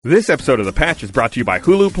This episode of The Patch is brought to you by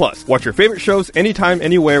Hulu Plus. Watch your favorite shows anytime,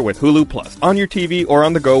 anywhere with Hulu Plus. On your TV or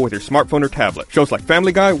on the go with your smartphone or tablet. Shows like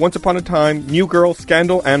Family Guy, Once Upon a Time, New Girl,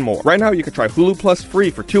 Scandal, and more. Right now, you can try Hulu Plus free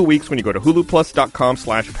for 2 weeks when you go to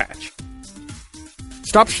huluplus.com/patch.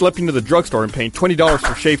 Stop schlepping to the drugstore and paying $20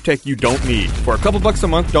 for shave tech you don't need. For a couple bucks a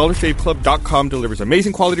month, DollarShaveClub.com delivers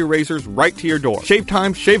amazing quality razors right to your door. Shave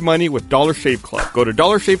time, shave money with Dollar Shave Club. Go to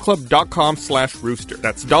DollarShaveClub.com/rooster.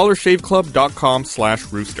 That's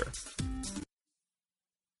DollarShaveClub.com/rooster.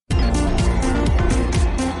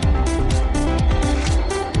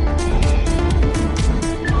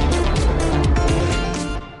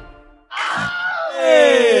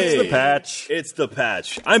 It's the Patch. It's the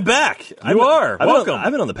Patch. I'm back. Welcome. I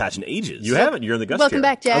haven't been on the Patch in ages. You haven't. You're in the guest Welcome chair.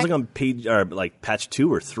 back, Jack. I was like on page, Patch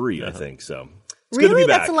 2 or 3, I think. So it's really? good to be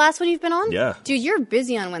back. That's the last one you've been on? Yeah. Dude, you're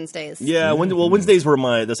busy on Wednesdays. Yeah. Wednesdays were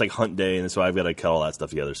that's like hunt day, and so I've got to cut all that stuff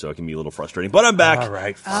together. So it can be a little frustrating. But I'm back. All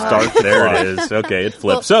right. Start. There it is. Okay, it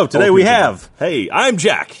flipped. So today Open we to have. Hey, I'm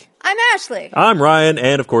Jack. I'm Ashley. I'm Ryan,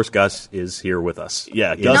 and of course Gus is here with us.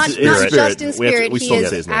 Yeah, In Gus Not is spirit. just in We have to- spirit, we he still say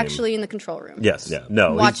his is name. actually in the control room. Yes. Yeah.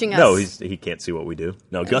 No. Watching he's, us. No, he can't see what we do.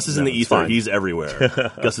 No, Gus is in the it's ether. fine. He's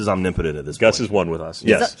everywhere. Gus is omnipotent at this Gus point. is one with us.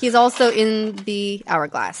 He's- Yes. He's also in the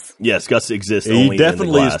hourglass. Yes, Gus exists He only definitely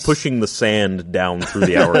in the is glass. pushing the sand down through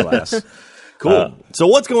the hourglass. Cool. So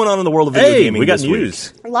what's going on in the world of video Hey, gaming we got this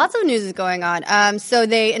news. week? Lots of news is going on. So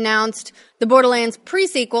they announced the Borderlands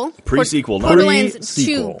pre-sequel. Pre-sequel, not Borderlands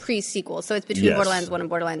pre-sequel. 2 pre-sequel. So it's between Yes. Borderlands 1 and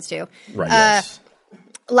Borderlands 2. Right. Yes.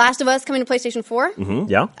 Last of Us coming to PlayStation 4.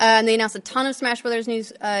 Yeah. And they announced a ton of Smash Brothers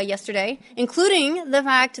news yesterday, including the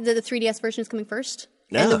fact that the 3DS version is coming first.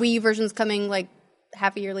 Yeah. And the Wii version is coming like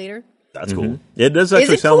half a year later. That's cool. It does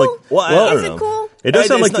actually it sound cool? like. Well, I Is don't it know. cool? It does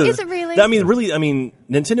sound like It's the. Is it really? I mean,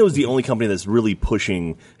 Nintendo is the only company that's really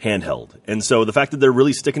pushing handheld, and so the fact that they're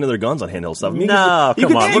really sticking to their guns on handheld stuff. I mean, No, you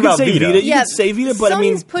come could, on. You What could about say Vita? Vita. You Yeah, could say Vita, but I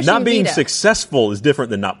mean, Sony's pushing Not being Vita. successful is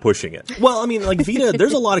different than not pushing it. well, I mean, like Vita.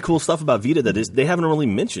 There's a lot of cool stuff about Vita that they haven't really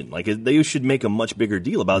mentioned. Like they should make a much bigger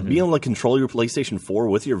deal about being able to control your PlayStation 4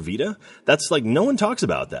 with your Vita. That's like no one talks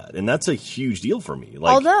about that, and that's a huge deal for me.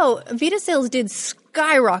 Like, Although Vita sales did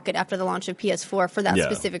skyrocket after the launch of PS4 for that Yeah.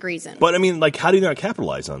 specific reason. but I mean, like, how do you not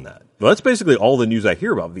capitalize on that? Well, that's basically all the news I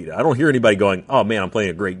hear about Vita. I don't hear anybody going, "Oh man, I'm playing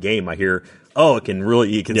a great game." I hear, "Oh, it can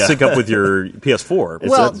Yeah. sync up with your PS4."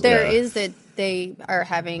 well, that's- there yeah. is that they are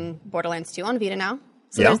having Borderlands 2 on Vita now.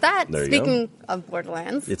 So Yeah. there's that. There you go. Speaking of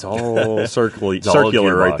Borderlands. It's all all circular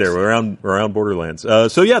right Gearbox. there around Borderlands.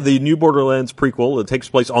 So yeah, the new Borderlands prequel. It takes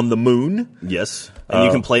place on the moon. Yes, and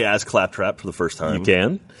you can play as Claptrap for the first time. You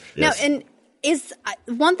can. Yes. Now, and is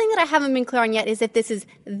one thing that I haven't been clear on yet is if this is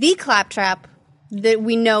the Claptrap that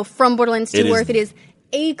we know from Borderlands 2 It or is- if it is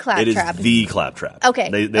a It Claptrap. is the Claptrap. Okay,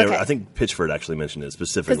 They okay. I think Pitchford actually mentioned it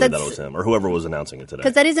specifically 'Cause that that's- it was him or whoever was announcing it today.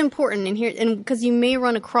 Because that is important in here, and because you may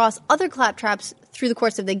run across other Claptraps through the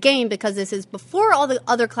course of the game, because this is before all the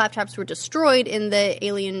other Claptraps were destroyed in the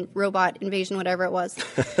alien robot invasion, whatever it was.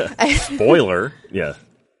 Spoiler. Yeah.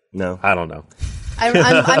 No. I don't know.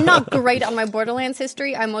 I'm not great on my Borderlands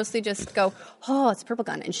history. I mostly just go, oh, it's a purple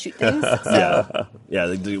gun, and shoot things. So.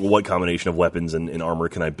 Yeah. What combination of weapons and armor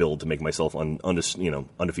can I build to make myself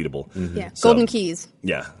undefeatable? Yeah, So- golden keys.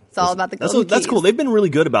 Yeah. It's all about the That's golden That's keys. cool. They've been really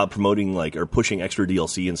good about promoting or pushing extra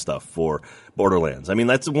DLC and stuff for Borderlands. I mean,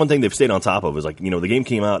 that's one thing they've stayed on top of is the game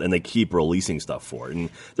came out and they keep releasing stuff for it. And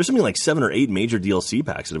there's something like 7 or 8 major DLC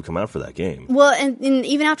packs that have come out for that game. Well, and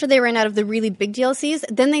even after they ran out of the really big DLCs,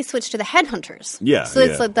 then they switched to the Headhunters. Yeah, So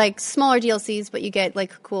it's yeah. like smaller DLCs, but you get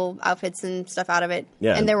like cool outfits and stuff out of it.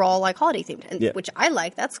 Yeah. And they're all like holiday themed, Yeah. which I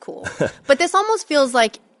like. That's cool. But this almost feels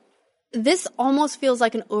like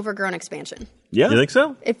an overgrown expansion. Yeah. You think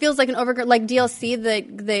so? It feels like an overgrown DLC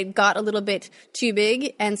that got a little bit too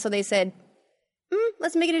big, and so they said,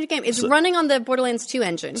 let's make it into a game. It's running on the Borderlands 2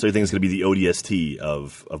 engine. So you think it's going to be the ODST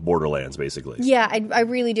of Borderlands, basically? Yeah, I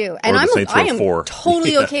really do, and the Saints I Row am 4.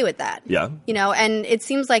 totally okay with that. Yeah. And it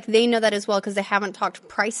seems like they know that as well because they haven't talked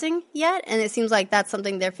pricing yet, and it seems like that's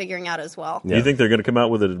something they're figuring out as well. Do you think they're going to come out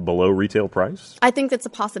with it below retail price? I think that's a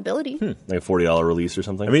possibility. Like a $40 release or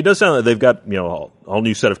something? I mean, it does sound like they've got a whole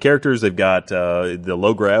new set of characters. They've got the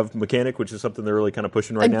low grav mechanic, which is something they're really kind of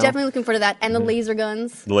pushing right I'm now. definitely looking forward to that, and the laser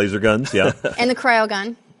guns, The laser guns, yeah. and the cryo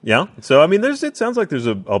gun. Yeah. So I mean, it sounds like there's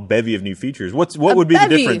a bevy of new features. What would be bevy.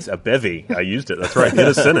 the difference? A bevy. I used it. That's right. In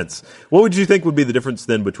a sentence. What would you think would be the difference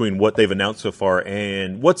then between what they've announced so far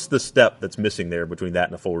and what's the step that's missing there between that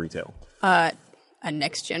and a full retail? A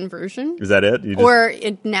next gen version. Is that it? Or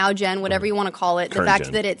now gen, whatever you want to call it.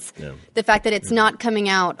 Current gen. Yeah. The fact that it's not coming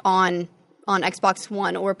out on Xbox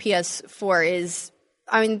One or PS4 is,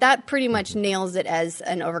 I mean, that pretty much nails it as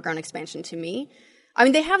an overgrown expansion to me. I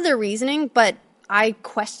mean, they have their reasoning, but I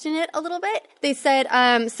question it a little bit. They said,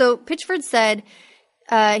 so Pitchford said,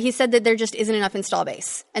 he said that there just isn't enough install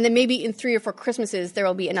base. And then maybe in 3 or 4 Christmases, there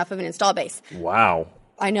will be enough of an install base. Wow.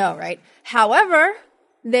 I know, right? However,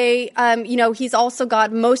 they, he's also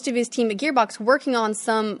got most of his team at Gearbox working on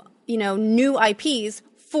some, new IPs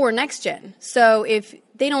for next gen. So if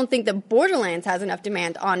they don't think that Borderlands has enough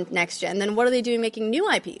demand on next gen, then what are they doing making new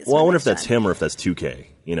IPs? Well, I wonder if that's him or if that's 2K.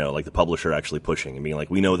 Like the publisher actually pushing and being like,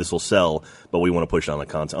 we know this will sell, but we want to push it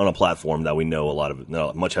on a platform that we know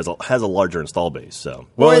has a larger install base. So,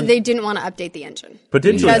 or they didn't want to update the engine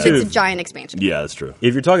potentially because it's a giant expansion. Yeah, that's true.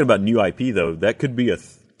 If you're talking about new IP, though, that could be a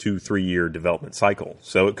 2-3 year development cycle.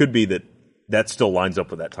 So it could be that still lines up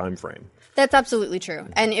with that time frame. That's absolutely true.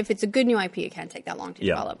 And if it's a good new IP, it can't take that long to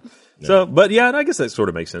develop. So, but yeah, and I guess that sort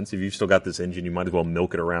of makes sense. If you've still got this engine, you might as well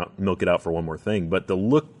milk it out for one more thing. But the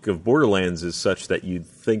look of Borderlands is such that you'd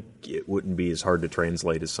think it wouldn't be as hard to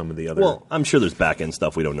translate as some of the other. Well, I'm sure there's back-end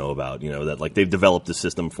stuff we don't know about, that like they've developed a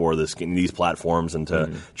system for these platforms, and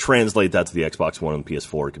to translate that to the Xbox One and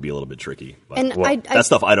PS4 it could be a little bit tricky. But, and that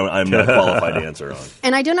stuff I'm not qualified to answer on.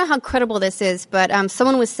 And I don't know how credible this is, but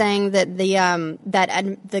someone was saying that the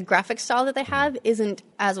graphics style that they have isn't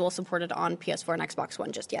as well supported on PS4 and Xbox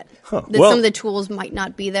One just yet. Huh. Some of the tools might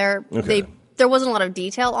not be there. Okay. There wasn't a lot of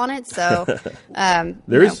detail on it, so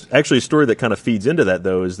there is actually a story that kind of feeds into that,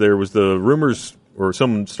 though. Is there was the rumors, or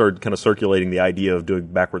someone started kind of circulating the idea of doing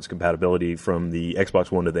backwards compatibility from the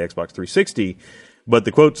Xbox One to the Xbox 360. But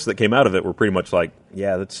the quotes that came out of it were pretty much like,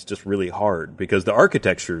 yeah, that's just really hard because the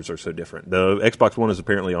architectures are so different. The Xbox One is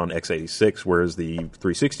apparently on x86, whereas the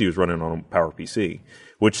 360 was running on a PowerPC,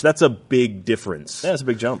 which that's a big difference. Yeah, it's a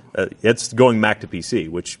big jump. It's going Mac to PC,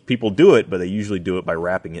 which people do it, but they usually do it by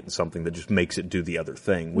wrapping it in something that just makes it do the other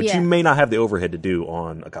thing, which you may not have the overhead to do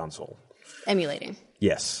on a console. Emulating.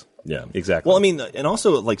 Yes. Yeah, exactly. Well, I mean, and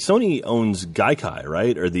also like Sony owns Gaikai,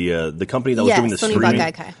 right? Or the company that was doing the Sony streaming.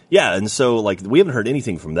 bought Gaikai. Yeah, and so like we haven't heard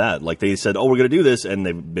anything from that. Like they said, "Oh, we're going to do this," and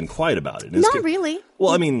they've been quiet about it. Not really.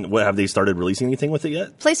 Well, I mean, have they started releasing anything with it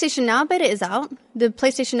yet? PlayStation Now beta is out. The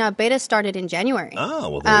PlayStation Now beta started in January. Oh,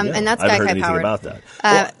 well, there you go. And that's I haven't heard Gaikai anything powered. about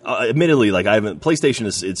that. Admittedly, like PlayStation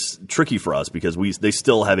it's tricky for us because they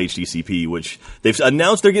still have HDCP, which they've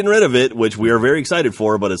announced they're getting rid of it, which we are very excited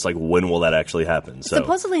for. But it's like, when will that actually happen? So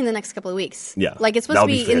supposedly in the next couple of weeks. Yeah, like it's supposed to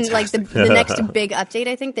be in like the next big update.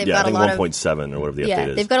 I think they've got a lot of 1.7 or whatever the update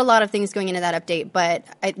is. They've got a lot of things going into that update, but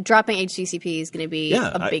dropping HDCP is going to be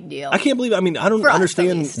a big deal. I can't believe. I mean, I don't understand.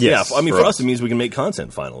 Yes, I mean, for us, it means we can make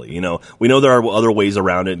content finally. We know there are other ways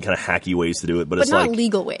around it, and kind of hacky ways to do it, but it's not like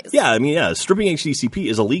legal ways. Yeah, I mean, stripping HDCP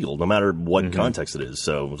is illegal no matter what context it is.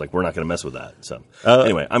 So it's like we're not going to mess with that. So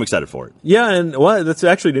anyway, I'm excited for it. Yeah, and that's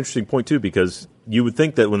actually an interesting point too, because you would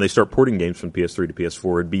think that when they start porting games from PS3 to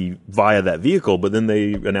PS4, it'd be via that vehicle, but then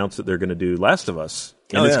they announced that they're going to do Last of Us.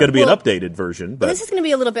 And it's going to be an updated version. But this is going to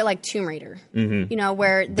be a little bit like Tomb Raider,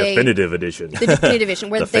 where they... Definitive edition. The definitive edition.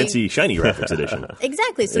 Where the fancy, shiny graphics edition.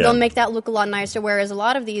 Exactly. So they'll make that look a lot nicer, whereas a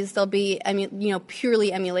lot of these, they'll be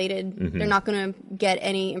purely emulated. They're not going to get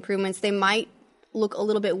any improvements. They might look a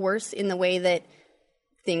little bit worse in the way that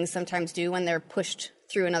things sometimes do when they're pushed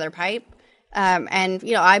through another pipe.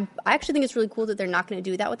 I actually think it's really cool that they're not going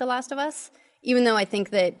to do that with The Last of Us, even though I think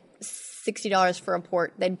that $60 for a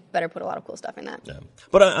port, they'd better put a lot of cool stuff in that. Yeah.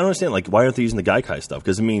 But I don't understand, like, why aren't they using the Gaikai stuff?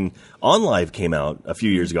 Because, I mean, OnLive came out a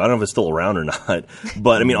few years ago. I don't know if it's still around or not.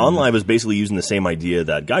 But, I mean, OnLive is basically using the same idea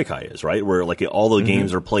that Gaikai is, right? Where, like, all the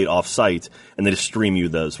games are played off-site, and they just stream you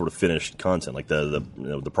the sort of finished content, like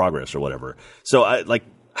the progress or whatever. So,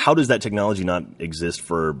 how does that technology not exist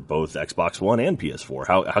for both Xbox One and PS4?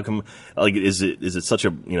 How come, like, is it such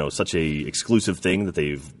a exclusive thing that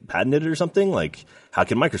they've patented it or something? Like, how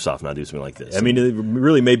can Microsoft not do something like this? I mean, they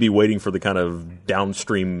really may be waiting for the kind of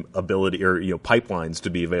downstream ability or pipelines to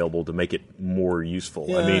be available to make it more useful.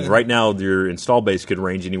 Yeah. I mean, right now your install base could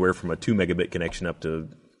range anywhere from a 2 megabit connection up to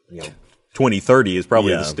 2030 is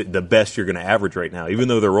probably the best you're going to average right now, even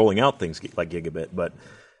though they're rolling out things like gigabit. But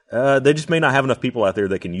they just may not have enough people out there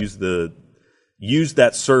that can use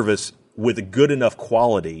that service with a good enough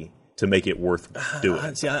quality to make it worth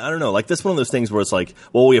doing. See, I don't know. Like, that's one of those things where it's like,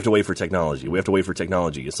 well, we have to wait for technology.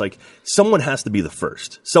 It's like someone has to be the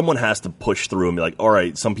first. Someone has to push through and be like, all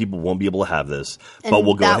right, some people won't be able to have this, but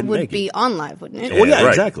we'll go ahead and make it. That would be OnLive, wouldn't it? Well, yeah, right.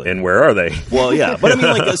 Exactly. And where are they? Well, yeah. But I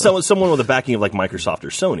mean, like someone with the backing of like Microsoft or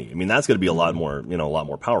Sony. I mean, that's going to be a lot more, a lot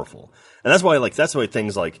more powerful. And that's why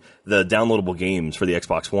things like the downloadable games for the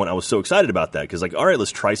Xbox One, I was so excited about that because all right,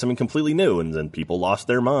 let's try something completely new, and then people lost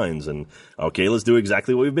their minds, and okay, let's do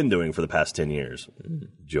exactly what we've been doing for the past 10 years.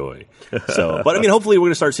 Joy. So, but hopefully we're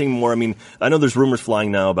going to start seeing more. I know there's rumors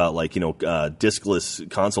flying now about diskless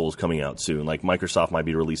consoles coming out soon. Like Microsoft might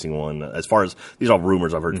be releasing one. As far as these are all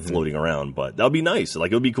rumors I've heard floating around, but that would be nice.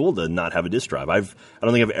 Like it would be cool to not have a disk drive. I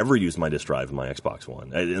don't think I've ever used my disk drive in my Xbox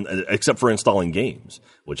One, except for installing games,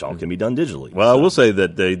 which all can be done digitally. Well, I will say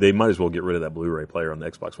that they might as well get rid of that Blu-ray player on the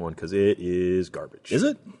Xbox One because it is garbage. Is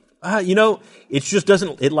it? It just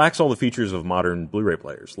doesn't. It lacks all the features of modern Blu-ray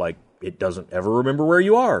players. Like it doesn't ever remember where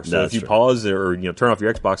you are. So if you pause or turn off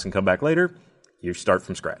your Xbox and come back later, you start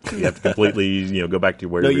from scratch. You have to completely go back to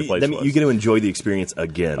where your place was. You get to enjoy the experience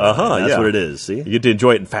again. That's what it is. See, you get to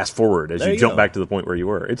enjoy it and fast forward as you jump back to the point where you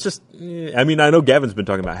were. It's just. I know Gavin's been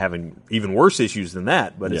talking about having even worse issues than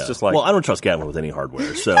that, but it's just like. Well, I don't trust Gavin with any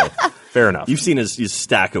hardware, so fair enough. You've seen his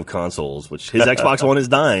stack of consoles, which his Xbox One is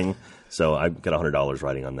dying. So I've got $100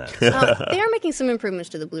 riding on that. They are making some improvements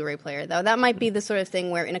to the Blu-ray player, though. That might be the sort of thing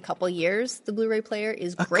where in a couple of years, the Blu-ray player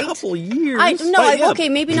is great. A couple years? Okay,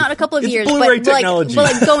 maybe not a couple of years, Blu-ray but technology.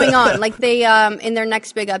 Like going on. Like they, in their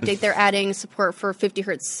next big update, they're adding support for 50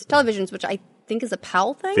 hertz televisions, which I think is a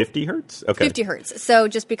PAL thing. 50 hertz? Okay. 50 hertz. So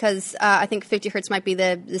just because I think 50 hertz might be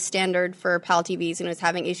the standard for PAL TVs, and it's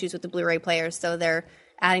having issues with the Blu-ray players, so they're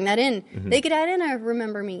adding that in. They could add in a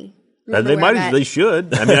Remember Me. They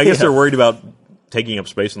should. I guess they're worried about taking up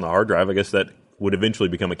space on the hard drive. I guess that would eventually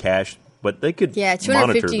become a cache, but they could 250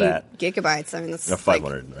 monitor that. gigabytes. That's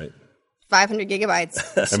 500, right? 500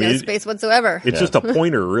 gigabytes. No space whatsoever. It's just a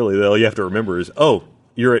pointer, really. All you have to remember is,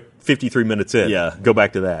 you're at 53 minutes in. Yeah. Go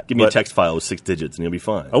back to that. Give me a text file with 6 digits and you'll be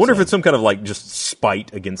fine. I wonder if it's some kind of just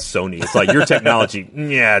spite against Sony. It's like your technology,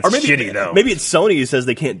 it's shitty though. Maybe it's Sony who says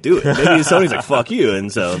they can't do it. Maybe Sony's like, fuck you.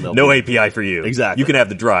 And so no API for you. Exactly. You can have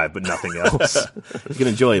the drive, but nothing else. You can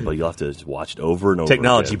enjoy it, but you'll have to watch it over and over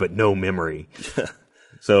Technology, again. but no memory.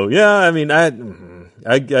 So, I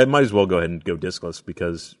might as well go ahead and go diskless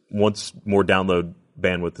because once more download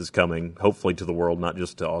bandwidth is coming, hopefully to the world, not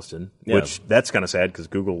just to Austin, which that's kind of sad because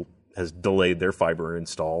Google has delayed their fiber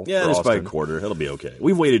install. Yeah, just by a quarter. It'll be okay.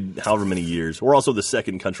 We've waited however many years. We're also the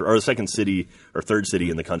second city or third city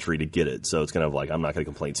in the country to get it, so it's kind of like I'm not going to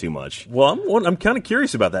complain too much. Well, I'm kind of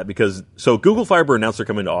curious about that because Google Fiber announced they're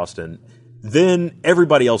coming to Austin. Then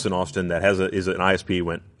everybody else in Austin that is an ISP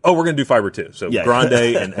went, we're going to do fiber too. So Grande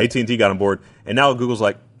and AT&T got on board, and now Google's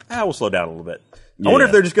like, we'll slow down a little bit. I wonder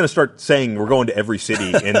if they're just going to start saying we're going to every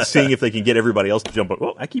city and seeing if they can get everybody else to jump up.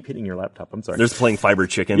 Well, I keep hitting your laptop. I'm sorry. They're just playing fiber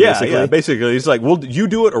chicken, basically. Yeah, basically. It's like, you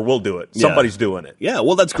do it or we'll do it. Somebody's doing it. Yeah,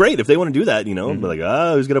 well, that's great. If they want to do that, be like,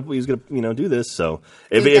 who's gonna do this? So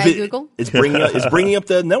Google? It's bringing up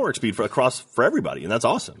the network speed for everybody, and that's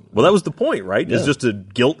awesome. Well, that was the point, right? Yeah. It's just to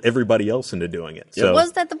guilt everybody else into doing it. So.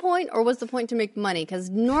 Was that the point, or was the point to make money?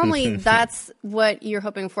 Because normally that's what you're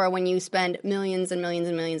hoping for when you spend millions and millions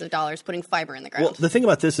and millions of dollars putting fiber in the ground. Well, the thing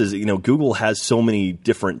about this is, Google has so many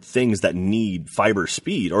different things that need fiber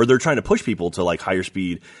speed, or they're trying to push people to higher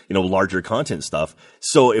speed, larger content stuff.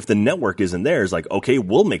 So if the network isn't there, it's like, okay,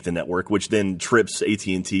 we'll make the network, which then trips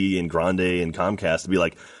AT&T and Grande and Comcast to be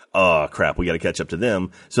like, oh crap, we got to catch up to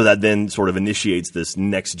them. So that then sort of initiates this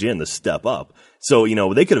next gen, this step up. So,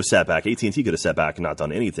 they could have sat back, AT&T could have sat back and not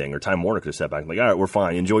done anything, or Time Warner could have sat back and like, all right, we're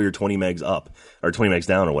fine, enjoy your 20 megs up, or 20 megs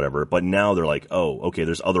down or whatever. But now they're like, okay,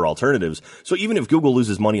 there's other alternatives. So even if Google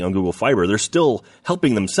loses money on Google Fiber, they're still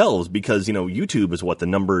helping themselves because, YouTube is the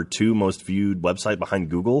number 2 most viewed website behind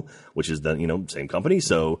Google, which is the, same company.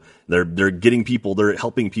 So they're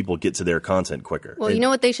helping people get to their content quicker. Well,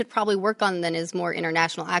 what they should probably work on then is more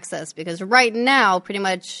international access, because right now, pretty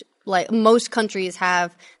much, most countries they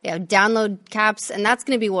have download caps, and that's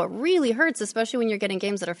going to be what really hurts, especially when you're getting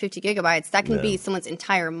games that are 50 gigabytes. That can be someone's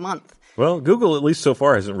entire month. Well, Google, at least so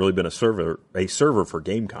far, hasn't really been a server for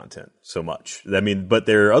game content so much. But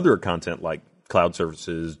there are other content like cloud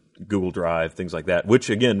services, Google Drive, things like that,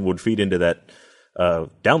 which again would feed into that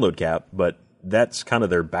download cap. But that's kind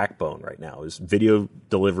of their backbone right now is video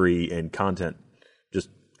delivery and content, just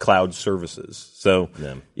cloud services. So,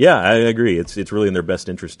 I agree. It's really in their best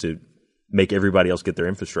interest to make everybody else get their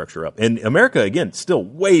infrastructure up. And America, again, still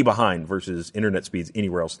way behind versus internet speeds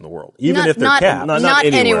anywhere else in the world, even if they're capped. Not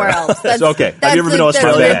anywhere else. That's, okay. Have you ever been to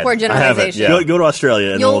Australia? Poor generalization. I haven't. Go to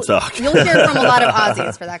Australia and then we'll talk. You'll hear from a lot of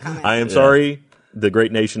Aussies for that comment. I am sorry, the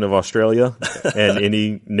great nation of Australia and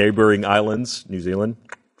any neighboring islands, New Zealand.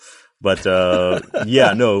 But,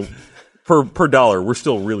 Per dollar, we're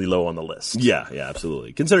still really low on the list. Yeah,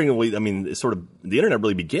 absolutely. Considering, it's sort of the internet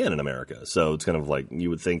really began in America, so it's kind of like you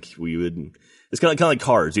would think we would It's kind of like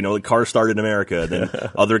cars, like cars started in America, then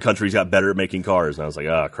other countries got better at making cars, and I was like,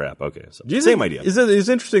 crap, okay. So, same idea. It's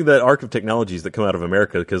interesting that arc of technologies that come out of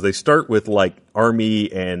America, because they start with like army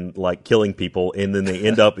and like killing people, and then they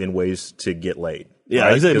end up in ways to get laid. Yeah,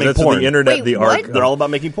 right? that's porn. The internet, Wait, the what? arc. They're all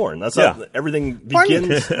about making porn. That's how everything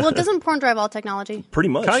begins. Well, doesn't porn drive all technology? Pretty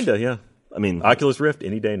much. Kinda, yeah. I mean, Oculus Rift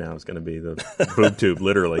any day now is going to be the boob tube,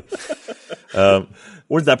 literally.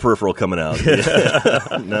 where's that peripheral coming out?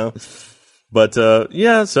 No? But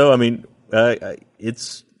so I mean,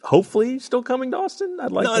 it's hopefully still coming to Austin.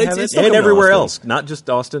 I'd like to have it's it, still and coming to everywhere Austin. else, not just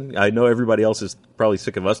Austin. I know everybody else is probably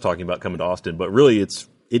sick of us talking about coming to Austin, but really,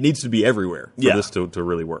 it needs to be everywhere for this to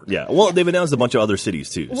really work. Yeah. Well, they've announced a bunch of other cities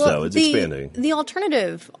too, so it's expanding. The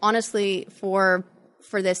alternative, honestly, for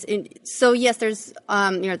this, so yes, there's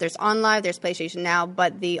there's OnLive, there's PlayStation Now,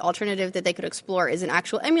 but the alternative that they could explore is an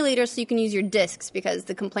actual emulator, so you can use your discs. Because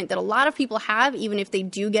the complaint that a lot of people have, even if they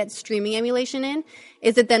do get streaming emulation in,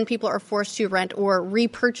 is that then people are forced to rent or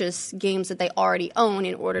repurchase games that they already own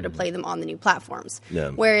in order to play them on the new platforms. Yeah.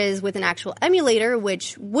 Whereas with an actual emulator,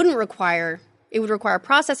 which would require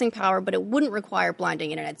processing power, but it wouldn't require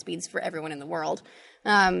blinding internet speeds for everyone in the world.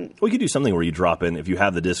 We could do something where you drop in, if you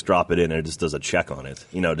have the disc, drop it in, and it just does a check on it,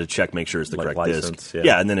 to check, make sure it's the Like correct license, disc.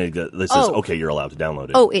 yeah. And then it says, okay, you're allowed to download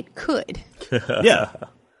it. Oh, it could, Yeah.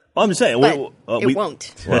 Well, I'm just saying. but we it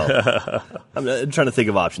won't. Well, I'm trying to think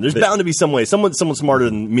of options. There's bound to be some way. Someone smarter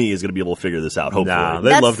than me is going to be able to figure this out, hopefully. Nah,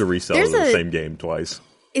 they love to resell the same game twice.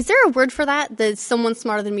 Is there a word for that? That someone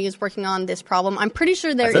smarter than me is working on this problem? I'm pretty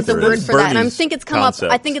sure there is a there word is. for that, and I Bernie's think it's come concept.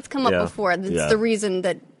 up. I think it's come up Yeah. before. That's Yeah. the reason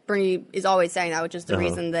that Bernie is always saying that, which is the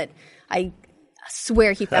reason that I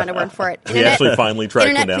swear he found a word for it. He actually finally tracked it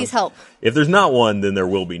Internet, down. please help. If there's not one, then there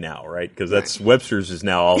will be now, right? Because that's Webster's is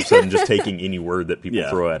now all of a sudden just taking any word that people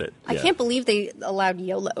throw at it. I can't believe they allowed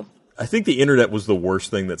YOLO. I think the internet was the worst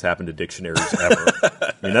thing that's happened to dictionaries ever.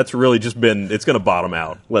 I mean, that's really just it's going to bottom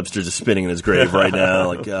out. Webster's just spinning in his grave right now.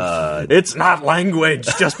 Like, It's not language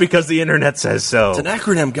just because the internet says so. it's an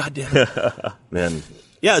acronym, goddammit. Man.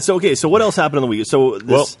 Yeah, so what else happened on the weekend? So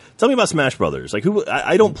tell me about Smash Brothers. Like,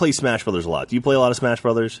 I don't play Smash Brothers a lot. Do you play a lot of Smash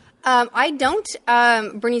Brothers? I don't.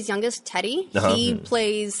 Bernie's youngest, Teddy, he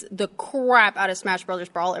plays the crap out of Smash Brothers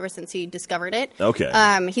Brawl ever since he discovered it.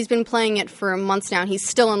 Okay. He's been playing it for months now. He's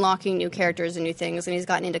still unlocking new characters and new things, and he's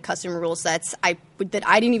gotten into custom rule sets that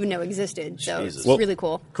I didn't even know existed. So Jesus. it's really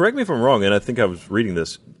cool. Correct me if I'm wrong, and I think I was reading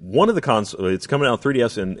this. One of the consoles, it's coming out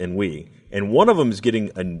 3DS and Wii, and one of them is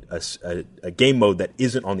getting a game mode that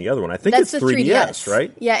isn't on the other one. I think That's it's the 3DS,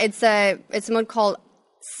 right? Yeah, it's a mode called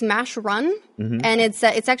Smash Run, and it's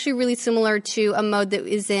actually really similar to a mode that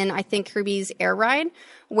is in, I think, Kirby's Air Ride,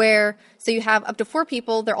 where so you have up to 4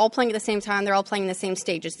 people, they're all playing at the same time, they're all playing the same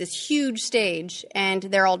stage. It's this huge stage, and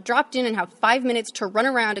they're all dropped in and have 5 minutes to run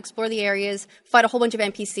around, explore the areas, fight a whole bunch of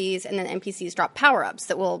NPCs, and then NPCs drop power-ups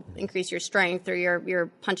that will increase your strength or your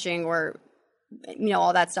punching or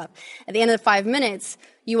all that stuff. At the end of the 5 minutes,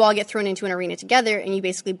 you all get thrown into an arena together, and you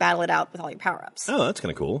basically battle it out with all your power-ups. Oh, that's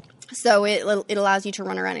kind of cool. So it allows you to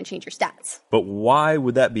run around and change your stats. But why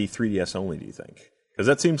would that be 3DS only, do you think? Because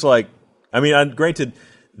that seems like, I mean, granted,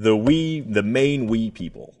 the main Wii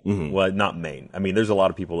people, well, not main. I mean, there's a lot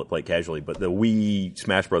of people that play casually, but the Wii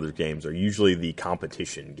Smash Brothers games are usually the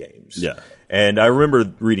competition games. Yeah. And I remember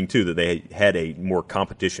reading, too, that they had a more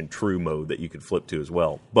competition true mode that you could flip to as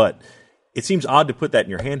well. But it seems odd to put that in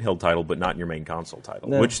your handheld title, but not in your main console title.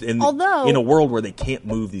 No. Which, in Although- a world where they can't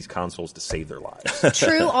move these consoles to save their lives.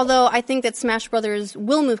 True, although I think that Smash Brothers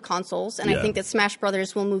will move consoles, and I think that Smash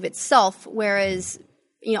Brothers will move itself, whereas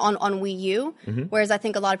on Wii U, whereas I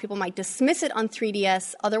think a lot of people might dismiss it on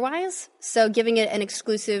 3DS otherwise. So giving it an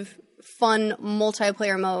exclusive, fun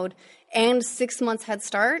multiplayer mode and 6 months head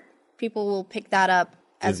start, people will pick that up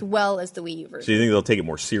as well as the Wii U version. So you think they'll take it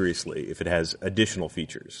more seriously if it has additional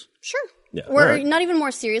features? Sure. Yeah. Or Right. not even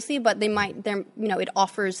more seriously, but they might. It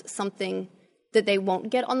offers something that they won't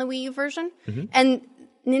get on the Wii U version. And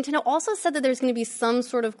Nintendo also said that there's going to be some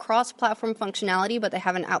sort of cross-platform functionality, but they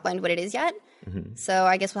haven't outlined what it is yet. So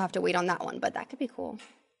I guess we'll have to wait on that one. But that could be cool.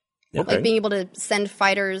 Okay. Like being able to send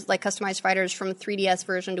fighters, like customized fighters from 3DS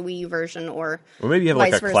version to Wii U version, or maybe you have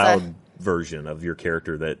like vice a versa. cloud version of your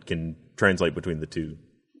character that can translate between the two.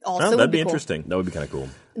 Also, Oh, would that'd be cool. interesting. That would be kind of cool.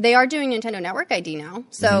 They are doing Nintendo Network ID now,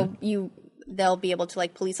 so they'll be able to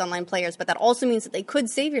like police online players. But that also means that they could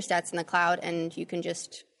save your stats in the cloud, and you can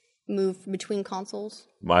just move between consoles.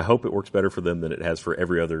 I hope it works better for them than it has for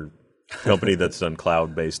every other company that's done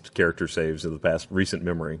cloud-based character saves in the past recent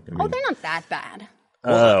memory. I mean, They're not that bad.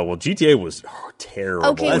 well, GTA was terrible.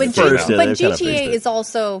 Okay, At but, first, yeah, but they've kinda fixed GTA it. is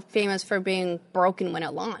also famous for being broken when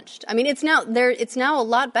it launched. I mean, it's now a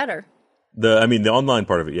lot better. The online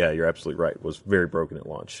part of it, yeah, you're absolutely right, was very broken at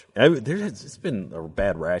launch. It's been a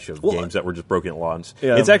bad rash of games that were just broken at launch.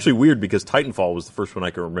 Yeah. It's actually weird because Titanfall was the first one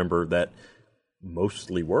I can remember that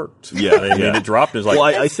mostly worked. Yeah, I mean, it dropped. It was like,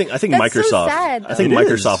 well, I think Microsoft. So sad, I think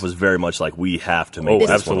Microsoft was very much like, we have to make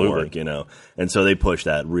this one work, and so they pushed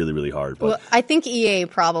that really, really hard. But well, I think EA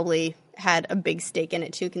probably had a big stake in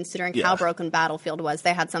it too, considering how broken Battlefield was.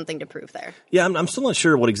 They had something to prove there. Yeah, I'm still not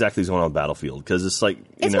sure what exactly is going on with Battlefield, because it's like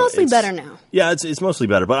it's mostly better now. Yeah, it's mostly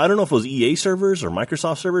better, but I don't know if it was EA servers or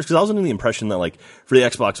Microsoft servers, because I was under the impression that like for the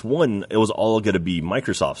Xbox One, it was all going to be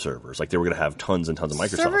Microsoft servers. Like they were going to have tons and tons of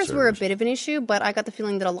Microsoft servers. Were a bit of an issue, but I got the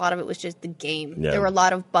feeling that a lot of it was just the game. Yeah. There were a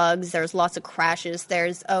lot of bugs. There was lots of crashes.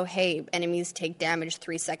 There's enemies take damage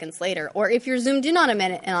 3 seconds later, or if you're zoomed in on an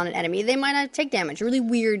enemy, they might not take damage. Really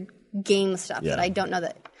weird game stuff that I don't know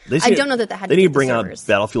that. They need to bring out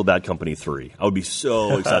Battlefield Bad Company 3. I would be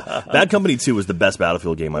so excited. Bad Company 2 was the best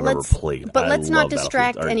Battlefield game I've ever played. But let's not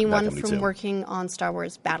distract anyone from working on Star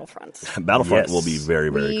Wars Battlefront. Battlefront will be very,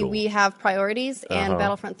 very cool. We have priorities, and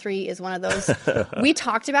Battlefront 3 is one of those. We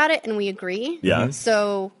talked about it, and we agree. Yeah.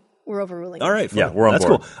 So we're overruling. All right, fine. Yeah, we're on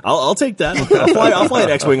board. Cool. I'll take that. I'll fly an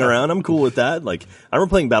X-wing around. I'm cool with that. Like I remember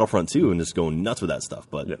playing Battlefront 2 and just going nuts with that stuff.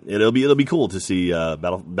 But it'll be cool to see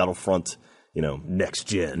Battlefront. Next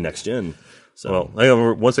gen. So,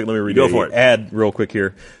 well, one second, let me read an ad real quick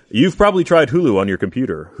here. You've probably tried Hulu on your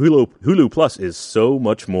computer. Hulu Plus is so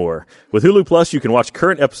much more. With Hulu Plus, you can watch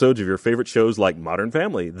current episodes of your favorite shows like Modern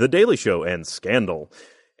Family, The Daily Show, and Scandal.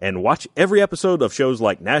 And watch every episode of shows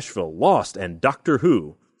like Nashville, Lost, and Doctor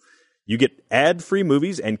Who. You get ad-free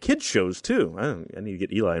movies and kids shows, too. I need to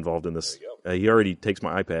get Eli involved in this. He already takes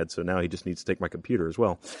my iPad, so now he just needs to take my computer as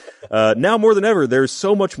well. Now more than ever, there's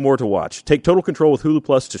so much more to watch. Take total control with Hulu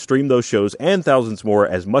Plus to stream those shows and thousands more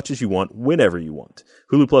as much as you want, whenever you want.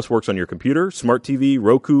 Hulu Plus works on your computer, smart TV,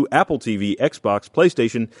 Roku, Apple TV, Xbox,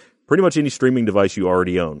 PlayStation, pretty much any streaming device you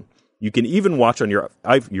already own. You can even watch on your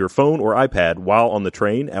phone or iPad while on the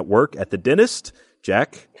train, at work, at the dentist.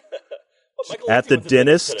 Jack? At the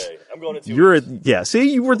dentist. I'm going to 2 weeks.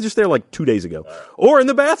 See, you were just there like 2 days ago. Or in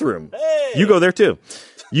the bathroom. Hey! You go there too.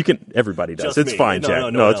 Everybody does. Just it's me. fine,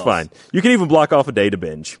 Jack. No, it's fine. You can even block off a day to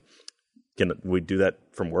binge. Can we do that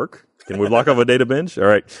from work? Can we block off a day to binge? All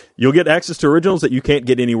right. You'll get access to originals that you can't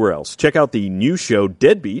get anywhere else. Check out the new show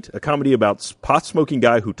Deadbeat, a comedy about pot-smoking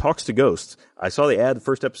guy who talks to ghosts. I saw the ad, the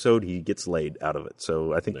first episode, he gets laid out of it.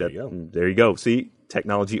 So I think there you go. See?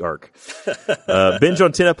 Technology arc. Binge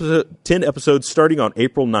on 10 episodes starting on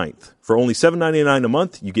April 9th. For only $7.99 a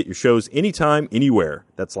month, you get your shows anytime, anywhere.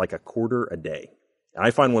 That's like a quarter a day. And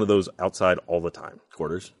I find one of those outside all the time.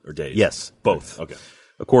 Quarters or days? Yes, both. Okay.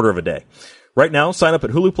 A quarter of a day. Right now, sign up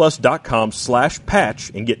at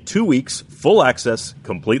huluplus.com/patch and get 2 weeks full access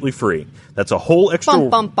completely free. That's a whole extra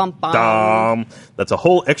That's a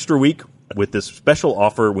whole extra week with this special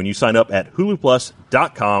offer when you sign up at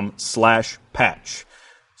huluplus.com/patch.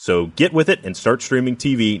 So get with it and start streaming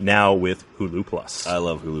TV now with Hulu Plus. I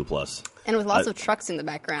love Hulu Plus. And with lots of trucks in the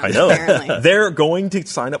background. I know. Apparently. They're going to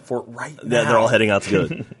sign up for it right now. Yeah, they're all heading out to do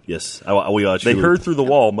it. Yes. We watch They Hulu. heard through the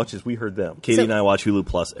wall much as we heard them. Katie and I watch Hulu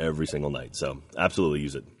Plus every single night, so absolutely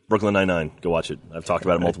use it. Brooklyn Nine-Nine, go watch it. I've talked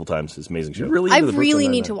about it multiple times. It's an amazing show. I really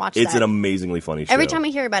need to watch that. It's an amazingly funny show. Every time I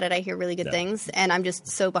hear about it, I hear really good things, and I'm just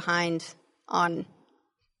so behind on...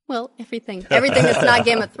 Well, everything that's not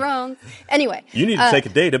Game of Thrones. Anyway. You need to take a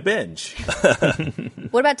day to binge.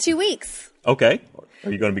 What about 2 weeks? Okay.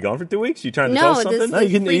 Are you going to be gone for 2 weeks? You trying to tell us something? No,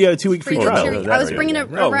 you have a 2 week free trial. I was bringing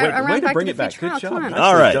it around back to the free trial. Come on.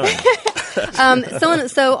 All right.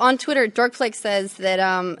 So on Twitter, Dorkflake says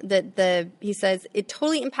that he says it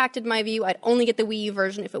totally impacted my view. I'd only get the Wii U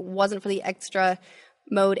version if it wasn't for the extra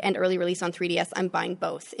mode and early release on 3DS. I'm buying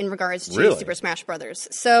both in regards to Super Smash Brothers.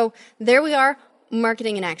 So there we are.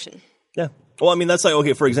 Marketing in action. Yeah. Well, I mean, that's like,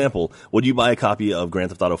 okay, for example, would you buy a copy of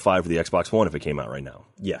Grand Theft Auto 5 for the Xbox One if it came out right now?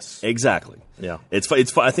 Yes. Exactly. Yeah. It's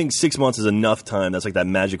I think 6 months is enough time. That's like that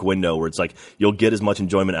magic window where it's like you'll get as much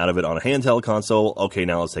enjoyment out of it on a handheld console. Okay,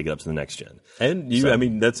 now let's take it up to the next gen. And I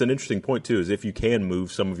mean, that's an interesting point too, is if you can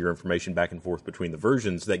move some of your information back and forth between the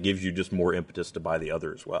versions, that gives you just more impetus to buy the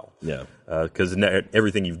other as well. Yeah. Because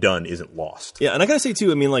everything you've done isn't lost. Yeah, and I gotta say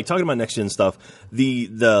too, I mean, like talking about next gen stuff,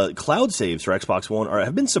 the cloud saves for Xbox One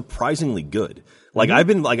have been surprisingly good. good. Like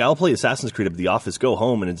I'll play Assassin's Creed at the office, go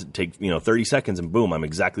home, and it take 30 seconds, and boom, I'm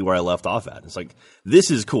exactly where I left off at. It's like,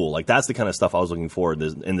 this is cool. Like that's the kind of stuff I was looking for in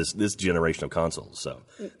this generation of consoles. So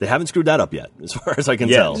they haven't screwed that up yet, as far as I can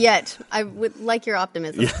tell. Yet, I would like your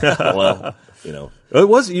optimism. Well,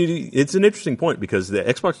 It's an interesting point because the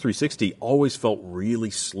Xbox 360 always felt really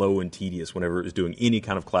slow and tedious whenever it was doing any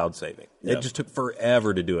kind of cloud saving. Yeah. It just took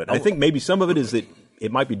forever to do it. I think maybe some of it is that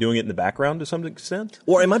it might be doing it in the background to some extent.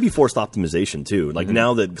 Or it might be forced optimization too. Like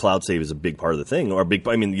now that cloud save is a big part of the thing,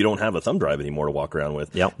 you don't have a thumb drive anymore to walk around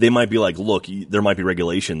with. Yep. They might be like, look, there might be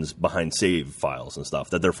regulations behind save files and stuff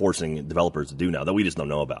that they're forcing developers to do now that we just don't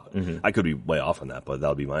know about. I could be way off on that, but that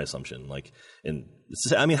would be my assumption.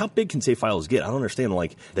 How big can save files get? I don't understand.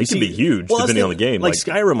 Like they can be huge depending on the game. Like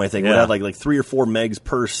Skyrim, I think would have like 3 or 4 megs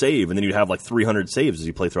per save, and then you'd have like 300 saves as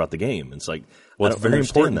you play throughout the game. It's like, well, it's very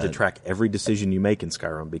important to track every decision you make in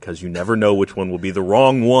Skyrim because you never know which one will be the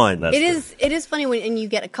wrong one. It is funny when you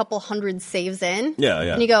get a couple hundred saves in. Yeah.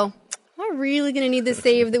 And you go, am I really going to need this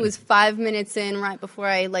save that was 5 minutes in right before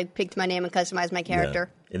I picked my name and customized my character?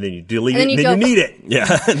 Yeah. And then you delete it, and then you need it.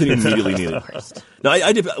 Yeah, and then you immediately need it. No,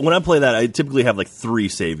 when I play that, I typically have like 3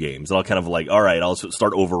 save games. And I'll kind of like, all right, I'll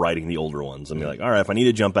start overwriting the older ones. And be like, all right, if I need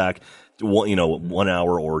to jump back 1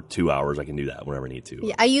 hour or 2 hours, I can do that whenever I need to.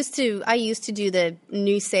 Yeah, I used to do the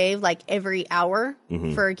new save like every hour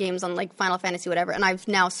for games on like Final Fantasy whatever, and I've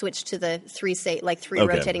now switched to the 3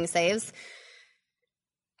 rotating saves.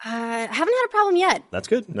 I haven't had a problem yet. That's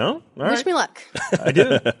good. No? All Wish me luck. I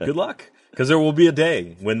do. Good luck. Because there will be a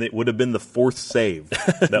day when it would have been the 4th save.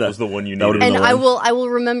 That was the one you needed. And I will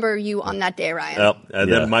remember you on that day, Ryan.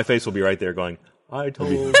 Then my face will be right there going, I told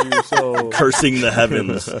you so. Cursing the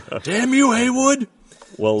heavens. Damn you, Haywood.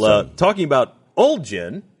 Well, talking about old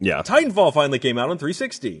gen, yeah. Titanfall finally came out on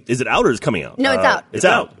 360. Is it out or is it coming out? No, it's out. It's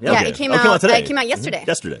out. Yeah, okay. it came out today. It came out yesterday.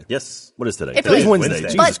 Yesterday. Yes. What is today? Today's Wednesday.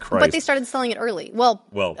 Jesus Christ. But they started selling it early. Well,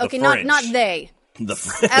 okay, French. not they.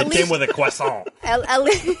 It came with a croissant. At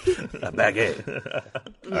least a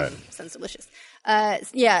baguette. All right. Sounds delicious.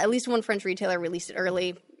 At least one French retailer released it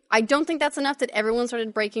early. I don't think that's enough that everyone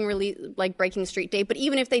started breaking the street date. But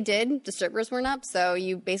even if they did, the servers weren't up. So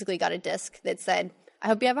you basically got a disc that said, I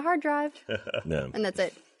hope you have a hard drive. No. And that's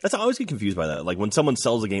it. I always get confused by that. Like when someone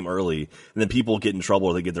sells a game early and then people get in trouble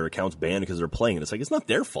or they get their accounts banned because they're playing it. It's like, it's not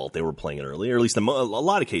their fault they were playing it early. Or at least in a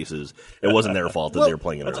lot of cases, it wasn't their fault that they were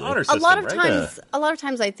playing it early. Honor system, a lot of right?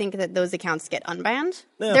 times I think that those accounts get unbanned.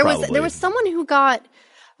 Yeah, there was someone who got...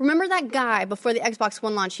 Remember that guy before the Xbox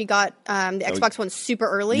One launch? He got the Xbox One super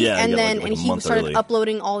early, and he started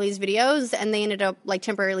uploading all these videos, and they ended up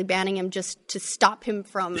temporarily banning him just to stop him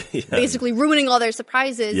from basically ruining all their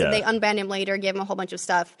surprises. Yeah. They unbanned him later, gave him a whole bunch of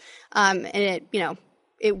stuff, and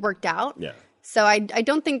it worked out. Yeah. So I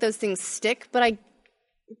don't think those things stick, but I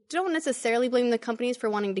don't necessarily blame the companies for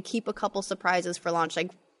wanting to keep a couple surprises for launch.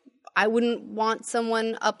 I wouldn't want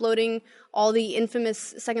someone uploading all the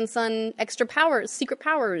infamous Second Son extra powers, secret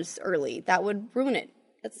powers early. That would ruin it.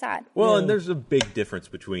 That's sad. Well, and there's a big difference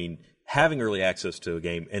between having early access to a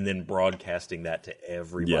game and then broadcasting that to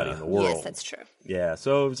everybody in the world. Yes, that's true. Yeah,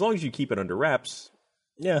 so as long as you keep it under wraps,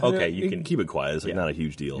 okay, you can keep it quiet. It's not a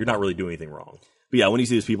huge deal. You're not really doing anything wrong. But yeah, when you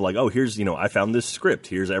see these people like, oh, here's, I found this script.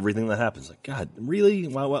 Here's everything that happens. Like, God, really?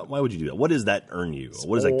 Why would you do that? What does that earn you?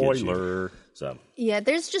 What does that get you? So yeah,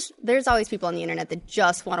 there's always people on the internet that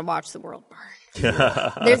just want to watch the world burn.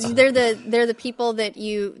 they're the people that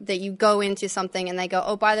you go into something and they go,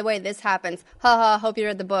 oh, by the way, this happens. Ha, hope you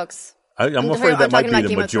read the books. I'm afraid that might be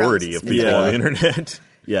the majority of people on the internet.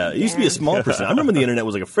 Yeah, it used to be a small percent. I remember the internet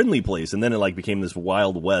was like a friendly place, and then it became this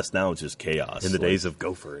wild west. Now it's just chaos. In the days of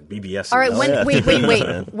Gopher and BBS. All right,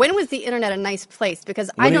 wait. When was the internet a nice place?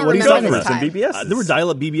 Because I don't remember this time. BBS. There were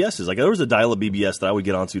dial-up BBSs. Like there was a dial-up BBS that I would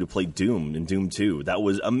get onto to play Doom and Doom 2. That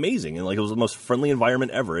was amazing, and it was the most friendly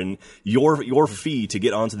environment ever. And your fee to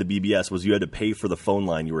get onto the BBS was you had to pay for the phone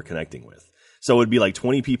line you were connecting with. So it'd be like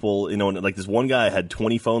 20 people, and like this one guy had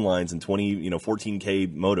 20 phone lines and 20,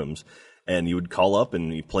 14K modems. And you would call up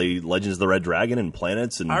and you play Legends of the Red Dragon and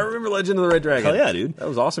Planets. And I remember Legend of the Red Dragon. Hell yeah, dude! That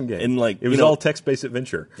was an awesome game. And it was all text-based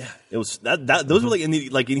adventure. Yeah, it was that. Those were and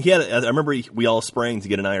he had. I remember we all sprang to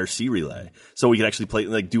get an IRC relay, so we could actually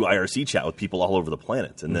play do IRC chat with people all over the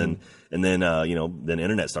planet. And then then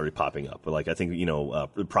internet started popping up. But I think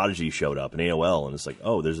Prodigy showed up and AOL, and it's like,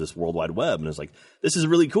 oh, there's this World Wide Web, and it's like, this is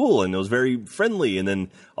really cool, and it was very friendly. And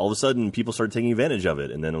then all of a sudden, people started taking advantage of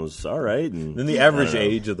it, and then it was all right. And then the average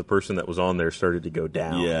age of the person that was on there started to go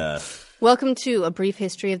down. Yeah. Welcome to A Brief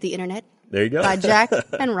History of the Internet. There you go. By Jack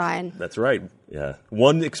and Ryan. That's right. Yeah.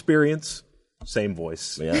 One experience Same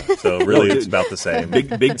voice. Yeah. So really, it's about the same. Big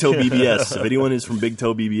Toe BBS. If anyone is from Big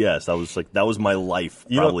Toe BBS, that was my life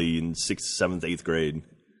probably in 6th, 7th, 8th grade.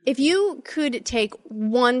 If you could take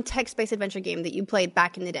one text-based adventure game that you played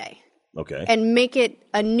back in the day, okay, and make it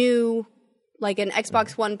a new, like an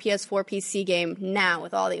Xbox One, PS4, PC game now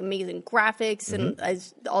with all the amazing graphics and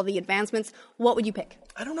all the advancements, what would you pick?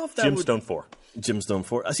 I don't know if that Gemstone 4. Gemstone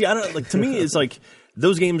 4. See, I don't like. To me, it's like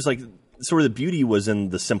those games. Like sort of the beauty was in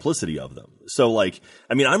the simplicity of them. So, like,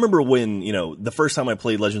 I mean, I remember when the first time I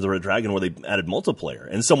played Legends of Red Dragon, where they added multiplayer,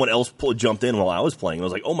 and someone else jumped in while I was playing. I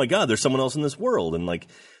was like, oh my god, there's someone else in this world, and like.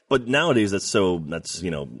 But nowadays, that's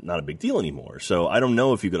not a big deal anymore. So I don't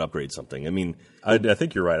know if you could upgrade something. I mean, I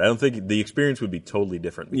think you're right. I don't think the experience would be totally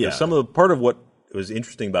different. Because Yeah. part of what was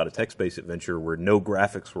interesting about a text-based adventure where no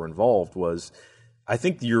graphics were involved was, I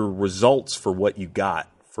think your results for what you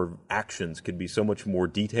got for actions could be so much more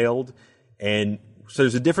detailed, and so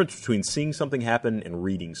there's a difference between seeing something happen and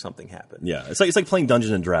reading something happen. yeah, it's like playing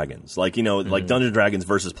Dungeons and Dragons. Like like Dungeons and Dragons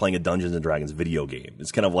versus playing a Dungeons and Dragons video game.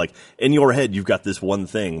 It's kind of like in your head you've got this one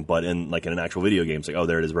thing, but in an actual video game, it's like, oh,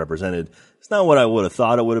 there it is represented. It's not what I would have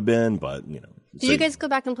thought it would have been, but Did you guys go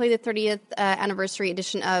back and play the 30th anniversary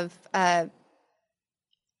edition of that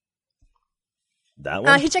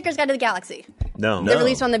one? Hitchhiker's Guide to the Galaxy? No. They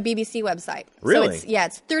released on the BBC website. Really? So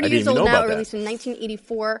it's 30 I didn't years even old know now. about It that. released in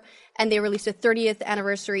 1984, and they released a 30th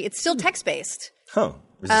anniversary. It's still text-based. Huh.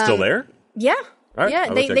 Is it still there? Yeah. All right, Yeah,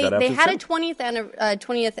 I'll they check that out they after had the a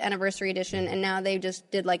 20th anniversary edition, and now they just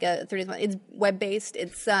did like a 30th one. It's web-based.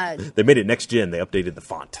 It's They made it next gen. They updated the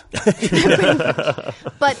font.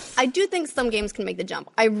 but I do think some games can make the jump.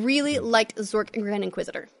 I really liked Zork and Grand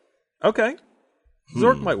Inquisitor. Okay.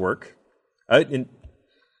 Zork might work.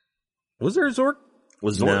 Was there a Zork?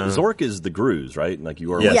 Was Zork, No. Zork is the Grooves, right? Like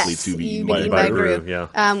you are Yes. likely Yes, to be you've by been eaten by a Gru, Gru.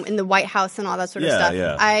 yeah. In the White House and all that sort of Yeah, stuff.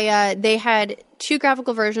 yeah. They had two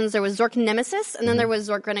graphical versions. There was Zork Nemesis, and then there was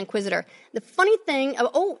Zork Grand Inquisitor. The funny thing,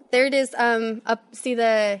 there it is. See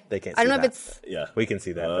the. They can't I don't see know that. if it's. Yeah. We can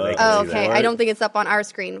see that. But they Oh, can't see okay. that. I don't think it's up on our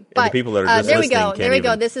screen. But people that are just there we listening go. can't There we go.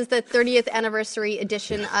 even- This is the 30th anniversary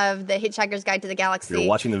edition of the Hitchhiker's Guide to the Galaxy. You're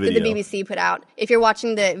watching the that the video. BBC put out. If you're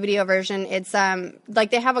watching the video version, it's like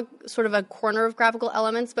they have a sort of a corner of graphical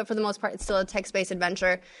elements, but for the most part, it's still a text-based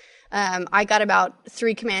adventure. I got about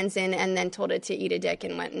 3 commands in and then told it to eat a dick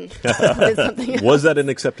and went and did something else. Was that an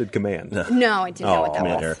accepted command? No, I didn't know what that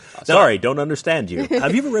man, was. Eric. Sorry, don't understand you.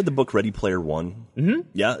 Have you ever read the book Ready Player One? Mm-hmm.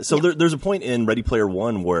 Yeah. So there's a point in Ready Player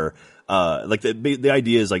One where, like the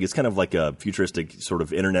idea is like it's kind of like a futuristic sort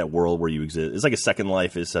of internet world where you exist. It's like a Second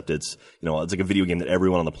Life, except it's it's like a video game that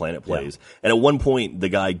everyone on the planet plays. Yeah. And at one point, the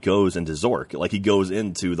guy goes into Zork, like he goes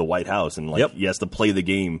into the White House and like he has to play the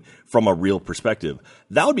game from a real perspective.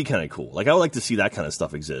 That would be kind of cool. Like I would like to see that kind of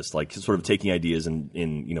stuff exist, like sort of taking ideas and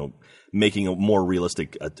making a more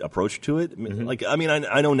realistic approach to it. Like, I mean,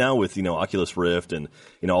 I know now with, Oculus Rift and,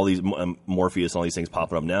 all these Morpheus and all these things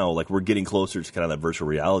popping up now, like we're getting closer to kind of that virtual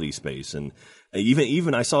reality space. And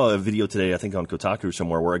even I saw a video today, I think on Kotaku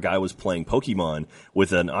somewhere, where a guy was playing Pokemon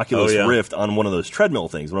with an Oculus Rift on one of those treadmill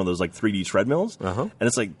things, one of those like 3D treadmills. And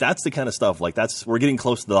it's like, that's the kind of stuff, like we're getting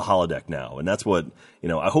close to the holodeck now. And that's what,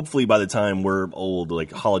 hopefully by the time we're old, like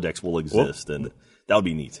holodecks will exist and that would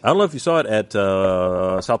be neat. I don't know if you saw it at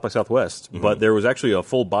South by Southwest, but there was actually a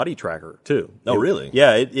full body tracker too. Oh, really?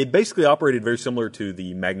 Yeah, it basically operated very similar to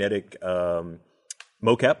the magnetic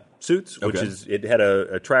mocap suits, which is it had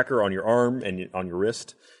a tracker on your arm and on your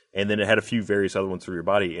wrist, and then it had a few various other ones through your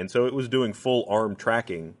body, and so it was doing full arm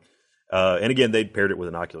tracking. And again, they paired it with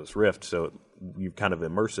an Oculus Rift, so you kind of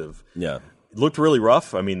immersive. Yeah, it looked really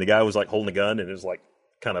rough. I mean, the guy was like holding a gun and it was like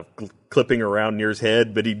kind of clipping around near his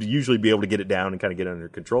head, but he'd usually be able to get it down and kind of get it under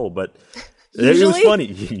control. But it was funny.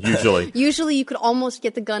 Usually you could almost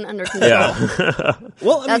get the gun under control. Yeah.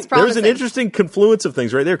 Well, That's there was an promising. interesting confluence of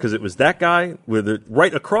things right there because it was that guy with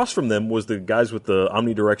right across from them was the guys with the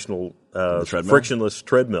omnidirectional frictionless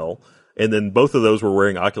treadmill. And then both of those were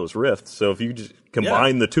wearing Oculus Rift. So if you just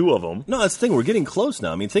combine the two of them. No, that's the thing. We're getting close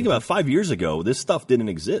now. I mean, think about 5 years ago, this stuff didn't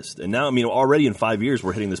exist. And now, I mean, already in 5 years,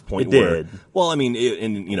 we're hitting this point where. Well, I mean,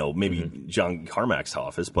 maybe John Carmack's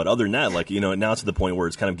office. But other than that, like, now it's to the point where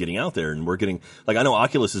it's kind of getting out there. And we're getting. Like, I know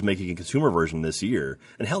Oculus is making a consumer version this year.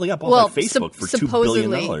 And hell, they got bought by Facebook for $2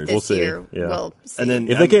 billion. This We'll see. year, Yeah. we'll see. And then.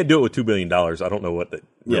 If they can't do it with $2 billion, I don't know what they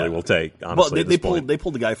really will take, honestly. Well, they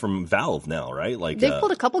pulled the guy from Valve now, right? Like They've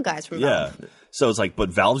pulled a couple guys from Valve. So it's like, but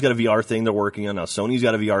Valve's got a VR thing they're working on. Now Sony's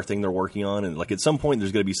got a VR thing they're working on. And like at some point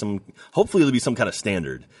there's going to be hopefully there'll be some kind of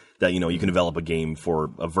standard that, you can develop a game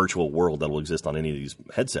for a virtual world that will exist on any of these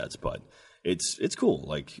headsets. But, it's cool.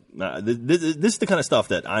 Like this is the kind of stuff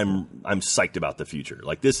that I'm psyched about the future.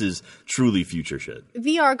 Like this is truly future shit.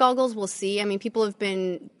 VR goggles, we'll see. I mean, people have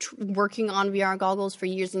been working on VR goggles for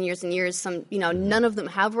years and years and years. Some, none of them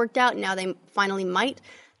have worked out. Now they finally might.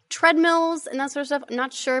 Treadmills and that sort of stuff, I'm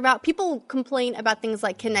not sure about. People complain about things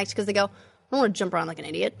like Kinect because they go, I don't want to jump around like an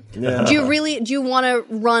idiot. Yeah. Do you want to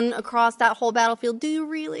run across that whole battlefield? Do you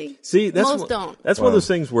really? See, most don't. That's one of those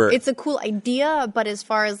things where it's a cool idea, but as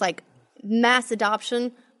far as like mass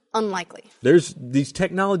adoption, unlikely. There's these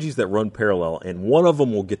technologies that run parallel, and one of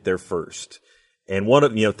them will get there first. And one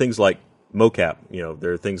of things like mocap,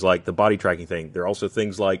 there are things like the body tracking thing. There are also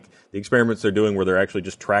things like the experiments they're doing where they're actually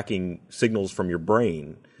just tracking signals from your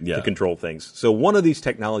brain to control things. So one of these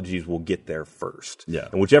technologies will get there first. Yeah.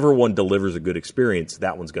 And whichever one delivers a good experience,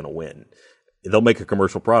 that one's going to win. They'll make a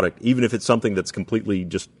commercial product, even if it's something that's completely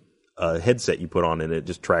just a headset you put on and it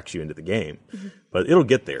just tracks you into the game. Mm-hmm. But it'll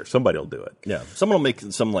get there. Somebody will do it. Yeah. Someone will make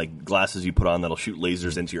some like glasses you put on that'll shoot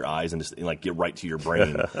lasers into your eyes and just like get right to your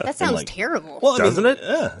brain. That sounds terrible. Well, doesn't it?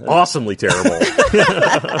 Yeah. Awesomely terrible.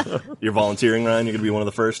 You're volunteering, Ryan? You're going to be one of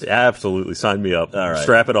the first? Absolutely. Sign me up. All right.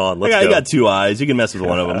 Strap it on. Let's go. You got 2 eyes. You can mess with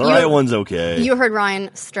one of them. The right one's okay. You heard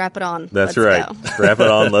Ryan. Strap it on. That's Let's right. Go. Strap it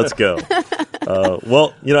on. Let's go.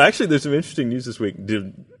 Well, actually, there's some interesting news this week.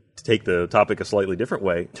 To take the topic a slightly different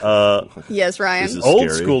way. Yes, Ryan.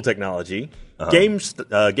 Old school technology.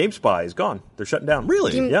 GameSpy is gone. They're shutting down.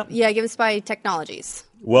 Really? Yeah, GameSpy Technologies.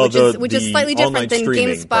 Well, which is slightly different than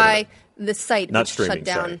GameSpy, the site, not which streaming, shut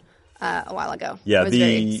down a while ago. Yeah, it was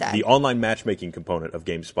very sad. the online matchmaking component of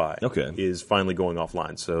GameSpy is finally going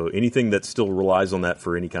offline. So anything that still relies on that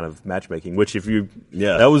for any kind of matchmaking, which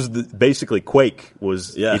that was basically Quake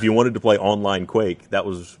was. Yeah. If you wanted to play online Quake, that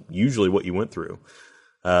was usually what you went through.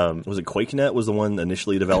 Was it QuakeNet was the one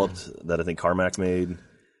initially developed that I think Carmack made,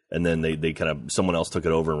 and then they kind of someone else took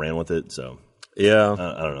it over and ran with it. So yeah,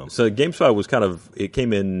 I don't know. So GameSpy was it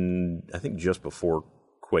came in I think just before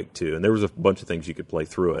Quake 2, and there was a bunch of things you could play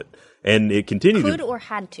through it, and it continued. Or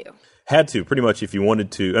had to? Had to, pretty much if you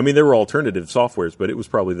wanted to. I mean, there were alternative softwares, but it was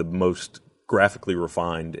probably the most graphically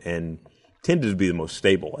refined and tended to be the most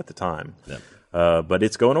stable at the time. Yeah. But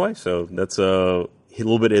it's going away, so that's a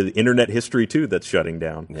little bit of internet history too that's shutting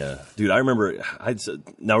down. Yeah, dude, I remember.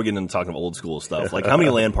 Now we're getting into talking about old school stuff. Like, how many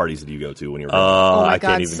LAN parties did you go to when you were? Oh my God,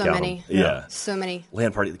 can't even so count many. Them. Yeah, so many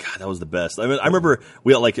LAN parties. God, that was the best. I mean, I remember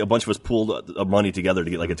we got like a bunch of us pooled money together to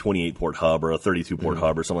get like a 28 port hub or a 32 port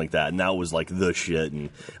hub or something like that, and that was like the shit. And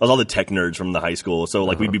it was all the tech nerds from the high school. So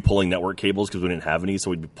like we'd be pulling network cables because we didn't have any,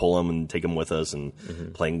 so we'd pull them and take them with us and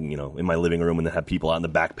playing, in my living room, and then have people out in the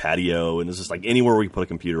back patio, and it's just like anywhere we could put a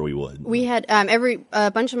computer, we would. We had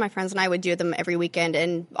a bunch of my friends and I would do them every weekend,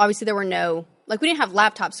 and obviously there were we didn't have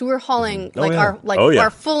laptops, so we were hauling our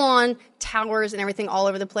full-on towers and everything all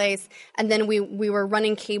over the place, and then we were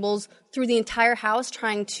running cables through the entire house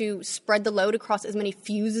trying to spread the load across as many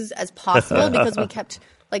fuses as possible because we kept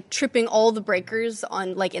tripping all the breakers on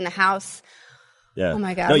in the house. Yeah. Oh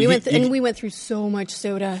my God. We went through so much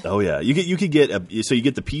soda. Oh yeah. You could get you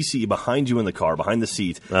get the PC behind you in the car, behind the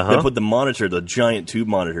seat. Then put the monitor, the giant tube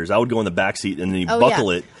monitors. I would go in the back seat and then you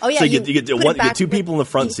buckle it. Oh yeah. So you get 2 people in the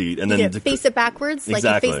front seat and then face it backwards.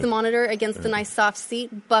 Exactly. You face the monitor against the nice soft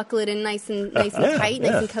seat, buckle it in nice and tight, nice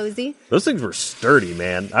and cozy. Those things were sturdy,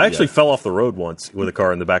 man. I actually fell off the road once with a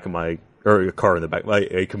computer in the back of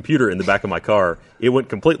my car. It went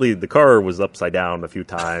completely, the car was upside down a few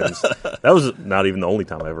times. That was not even the only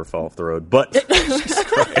time I ever fell off the road, but and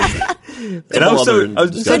I was so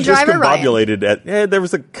discombobulated at, there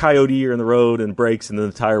was a coyote in the road and brakes, and then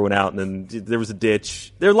the tire went out, and then there was a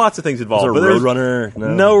ditch. There are lots of things involved. Was there a roadrunner?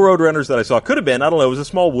 No roadrunners that I saw. Could have been. I don't know. It was a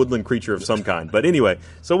small woodland creature of some kind. But anyway,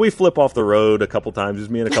 so we flip off the road a couple times. It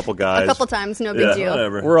was me and a couple guys. A couple times, no big deal.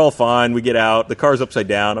 Whatever. We're all fine. We get out. The car's upside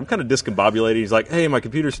down. I'm kind of discombobulated. He's like, hey, my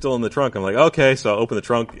computer's still in the trunk. I'm like, okay. So I open the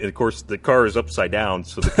trunk, and of course the car is upside down,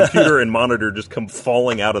 so the computer and monitor just come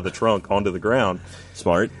falling out of the trunk onto the ground.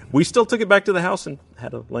 Smart. We still took it back to the house and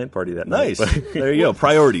had a LAN party that night. Nice. There you go.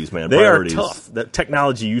 Priorities, man. They are tough. That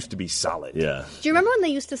technology used to be solid. Yeah. Do you remember when they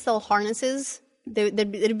used to sell harnesses?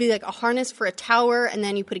 It'd be like a harness for a tower, and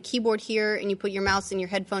then you put a keyboard here, and you put your mouse and your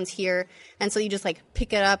headphones here, and so you just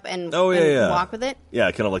pick it up and walk with it. Yeah,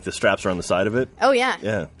 kind of like the straps are on the side of it. Oh yeah,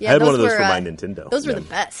 yeah. I had one of those for my Nintendo. Those were the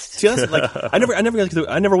best. See, that's I never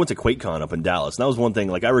went to QuakeCon up in Dallas, and that was one thing.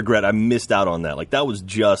 I regret I missed out on that. That was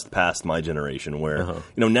just past my generation. Where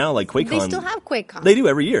now QuakeCon, they still have QuakeCon. They do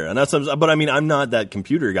every year, and that's. But I mean, I'm not that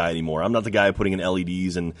computer guy anymore. I'm not the guy putting in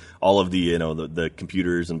LEDs and all of the the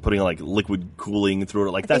computers and putting liquid cooled cooling through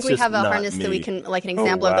it. Like I that's think we just have a not harness me. that we can, like an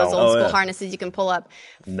example of wow. those old school yeah. harnesses you can pull up.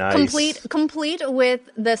 Nice. Complete with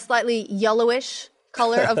the slightly yellowish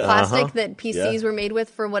color of plastic that PCs were made with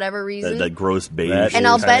for whatever reason. that gross beige. That and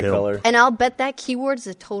is I'll bet color. and I'll bet that keyboard is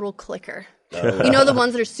a total clicker. You know the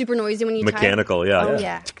ones that are super noisy when you Mechanical, type? yeah. Oh Yeah.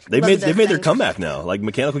 yeah. They've Love made those their things. comeback now. Like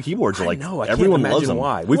mechanical keyboards are like No, I everyone can't loves imagine them.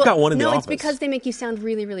 why. We've Well, got one in the office. it's because they make you sound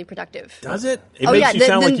really, really productive. Does it? It Oh makes yeah, you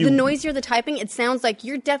sound like you. the noisier the typing, it sounds like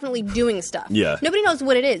you're definitely doing stuff. Yeah. Nobody knows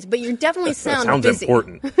what it is, but you definitely sounds busy.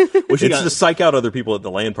 important. We should It's got- to psych out other people at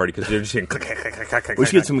the LAN party because they're just hearing click, click, click, click, click, We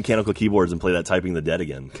should click. get some mechanical keyboards and play that Typing the Dead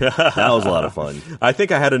again. That was a lot of fun. I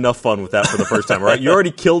think I had enough fun with that for the first time. Right? You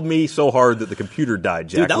already killed me so hard that the computer died,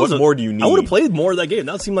 Jack. Dude, What more do you need? I would have played more of that game.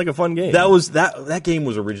 That seemed like a fun game. That game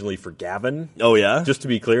was originally for Gavin. Oh yeah, Just to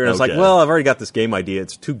be clear, and I was like, Okay. well, I've already got this game idea.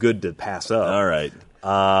 It's too good to pass up. all right.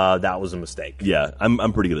 That was a mistake. Yeah,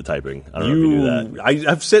 I'm pretty good at typing. I don't know if you knew that.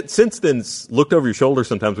 I've since then looked over your shoulder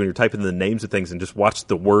sometimes when you're typing the names of things and just watched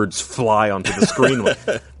the words fly onto the screen. Like,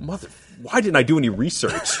 why didn't I do any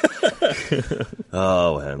research?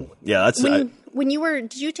 Oh man, yeah, that's. When you were,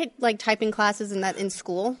 did you take like typing classes in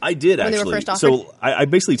school? I did when actually. They were first offered? So I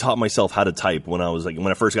basically taught myself how to type when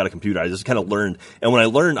I first got a computer. I just kind of learned, and when I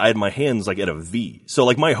learned, I had my hands like at a V. So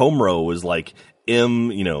like my home row was like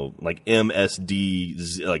like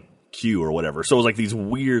MSD like Q or whatever. So it was like these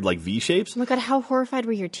weird like V shapes. Oh my god, how horrified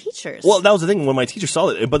were your teachers? Well, that was the thing when my teacher saw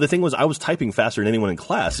it. But the thing was, I was typing faster than anyone in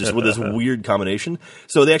class, just with this weird combination.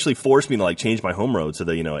 So they actually forced me to like change my home row to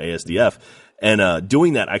the ASDF, and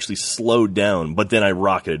doing that actually slowed down. But then I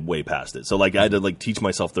rocketed way past it. So like I had to like teach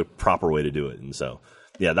myself the proper way to do it, and so.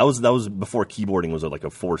 Yeah, that was before keyboarding was like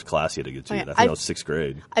a forced class you had to get to. Oh, yeah. I think that was 6th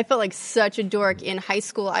grade. I felt like such a dork in high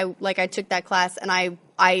school. I took that class and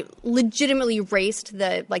I legitimately raced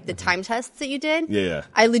the time tests that you did. Yeah.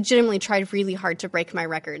 I legitimately tried really hard to break my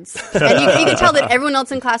records. And you could tell that everyone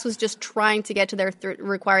else in class was just trying to get to their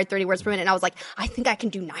required 30 words per minute. And I was like, I think I can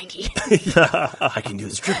do 90. I can do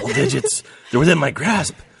this triple digits. They're within my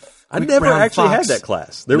grasp. I never Brown actually fox. had that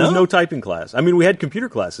class. There was No? no typing class. I mean, we had computer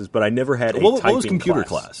classes, but I never had a typing What was computer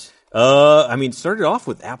class? I mean, it started off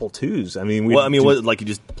with Apple IIs. I mean, Was it like you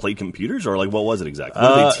just played computers, or like what was it exactly?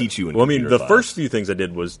 What did they teach you in Well, I mean, computer the class? first few things I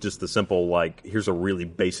did was just the simple, like, here's a really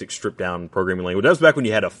basic stripped down programming language. That was back when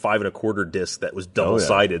you had a 5 1/4 disc that was double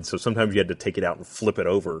sided, so sometimes you had to take it out and flip it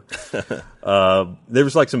over. There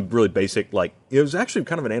was like some really basic, like, it was actually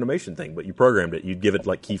kind of an animation thing, but you programmed it. You'd give it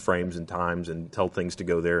like keyframes and times and tell things to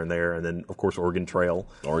go there, and then of course Oregon Trail.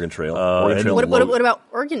 Oregon Trail. What about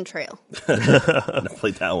Oregon Trail? I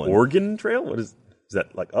played that one. Oregon Trail? What is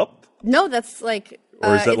that like up? No, that's like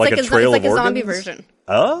Or is that it's like a trail it's like of a zombie organs? version.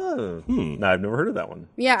 Oh, no, I've never heard of that one.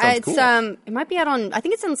 Yeah, Sounds it's cool. it might be out on, I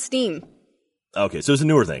think it's on Steam. Okay, so it's a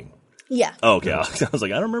newer thing. Yeah. Oh, okay, I was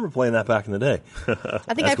like, I don't remember playing that back in the day.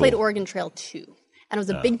 I think I played cool. Oregon Trail 2. And I was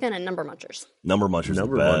a big fan of Number Munchers. Number Munchers,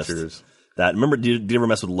 Number the best. Munchers. That remember? Did you ever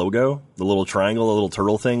mess with Logo? The little triangle, the little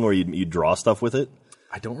turtle thing where you draw stuff with it.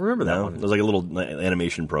 I don't remember that No, one. it was like a little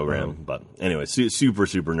animation program, but anyway, super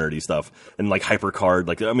nerdy stuff, and like HyperCard.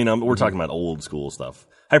 Like I mean, we're talking about old school stuff.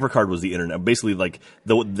 HyperCard was the internet, basically like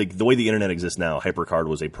the way the internet exists now. HyperCard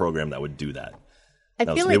was a program that would do that. I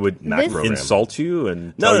No, feel so like they would Mac this, program. Insult you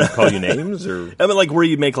and No. call you names, or I mean, like where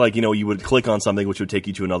you make like you would click on something which would take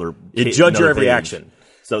you to another. you judge your another every page. action.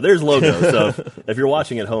 So there's Logo. So if you're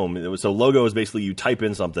watching at home, Logo is basically you type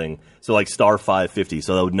in something. So like star 550.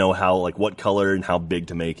 So that would know how like what color and how big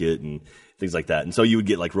to make it and things like that. And so you would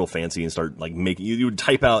get like real fancy and start like making. You would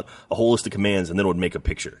type out a whole list of commands and then it would make a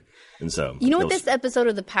picture. And so you know what it was- this episode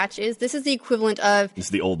of The Patch is? This is the equivalent of, It's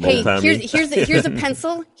the old hey, man. here's a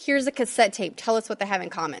pencil, here's a cassette tape. Tell us what they have in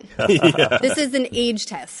common. This is an age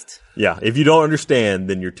test. Yeah, if you don't understand,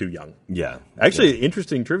 then you're too young. Yeah. Actually,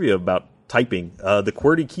 interesting trivia about typing. The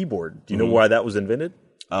QWERTY keyboard. Do you know why that was invented?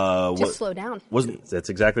 To slow down. Wasn't That's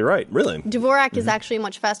exactly right. really. Dvorak is actually a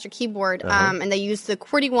much faster keyboard, and they used the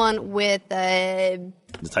QWERTY one with The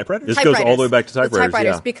typewriter? This goes all the way back to With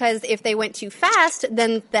typewriters, yeah. because if they went too fast,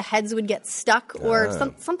 then the heads would get stuck or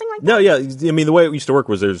something like that. No, yeah. I mean, the way it used to work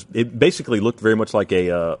was it basically looked very much like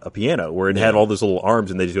a piano, where it had all those little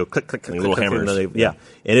arms, and they just go click, click, click, Like little click, click, hammers. and yeah.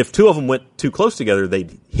 And if two of them went too close together,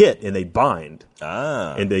 they'd hit and they'd bind.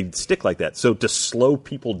 Ah. And they'd stick like that. So to slow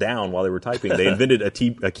people down while they were typing, they invented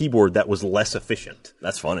a keyboard that was less efficient.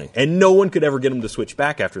 That's funny. And no one could ever get them to switch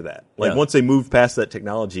back after that. Like Yeah. once they moved past that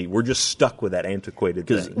technology, we're just stuck with that antiquated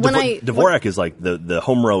because When Dvorak is like the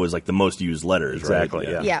home row is like the most used letters,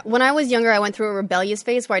 Exactly, right? Yeah, when I was younger, I went through a rebellious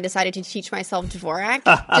phase where I decided to teach myself Dvorak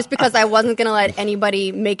just because I wasn't going to let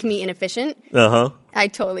anybody make me inefficient. I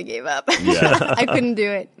totally gave up. Yeah. I couldn't do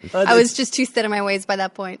it. I was just too set in my ways by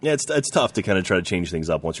that point. Yeah, it's tough to kind of try to change things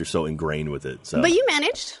up once you're so ingrained with it. So. But you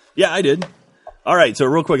managed. Yeah, I did. All right, so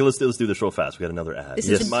real quick, let's do this real fast. We got another ad. This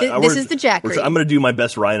is the Jackery. I'm going to do my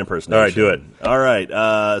best Ryan impersonation. All right, do it. All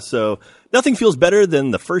right, so nothing feels better than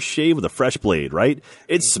the first shave with a fresh blade, right?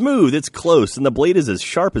 It's smooth, it's close, and the blade is as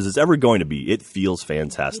sharp as it's ever going to be. It feels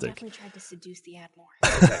fantastic. You definitely tried to seduce the ad more.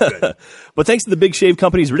 But thanks to the Big Shave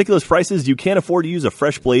Company's ridiculous prices, you can't afford to use a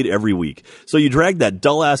fresh blade every week. So you drag that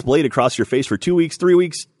dull-ass blade across your face for 2 weeks, 3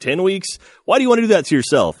 weeks, 10 weeks? Why do you want to do that to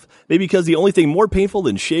yourself? Maybe because the only thing more painful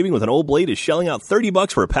than shaving with an old blade is shelling out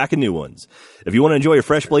 $30 for a pack of new ones. If you want to enjoy a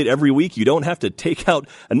fresh blade every week, you don't have to take out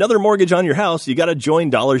another mortgage on your house. You got to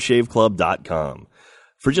join DollarShaveClub.com.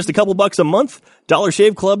 For just a couple bucks a month,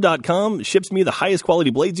 DollarShaveClub.com ships me the highest quality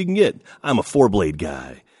blades you can get. I'm a 4-blade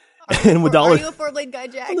guy. And with Are you a 4-blade guy,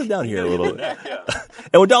 Jack? Hold it down here a little.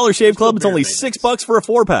 And with Dollar Shave Club, it's only $6 for a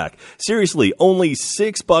 4-pack. Seriously, only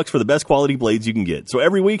 $6 for the best quality blades you can get. So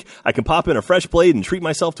every week, I can pop in a fresh blade and treat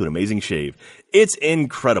myself to an amazing shave. It's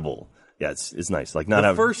incredible. Yeah, it's nice. Like not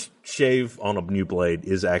the first shave on a new blade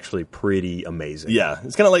is actually pretty amazing. Yeah,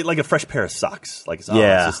 it's kind of like a fresh pair of socks. Like it's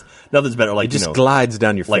just, nothing's better. Like it just glides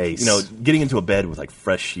down your face. Getting into a bed with like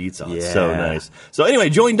fresh sheets on. Yeah. It's so nice. So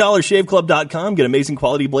anyway, join DollarShaveClub.com. Get amazing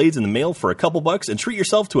quality blades in the mail for a couple bucks and treat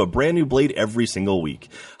yourself to a brand new blade every single week.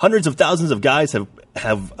 Hundreds of thousands of guys have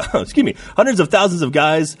hundreds of thousands of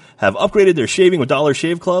guys have upgraded their shaving with Dollar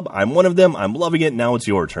Shave Club. I'm one of them. I'm loving it. Now it's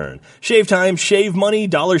your turn. Shave time, shave money.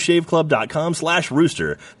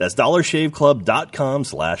 DollarShaveClub.com/rooster. That's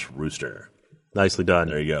DollarShaveClub.com/rooster. Nicely done.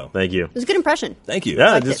 There you go. Thank you. It was a good impression. Thank you.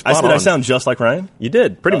 Yeah, did I sound just like Ryan? You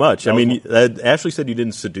did, pretty much. I mean, Ashley said you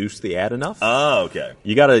didn't seduce the ad enough. Oh, okay.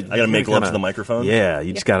 I gotta make love to the microphone? Yeah,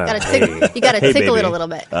 you just gotta tickle it a little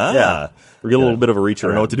bit. Yeah. Get a little bit of a reach I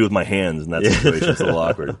around. don't know what to do with my hands in that situation. It's a little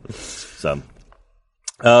awkward. So,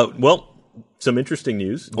 well, some interesting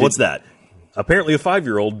news. What's that? Apparently, a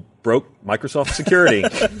 5-year-old broke Microsoft security.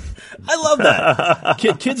 I love that.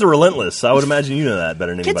 Kids are relentless. I would imagine you know that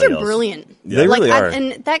better than anybody else. Kids are brilliant. Yeah. They really are.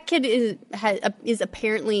 And that kid is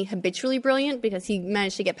apparently habitually brilliant because he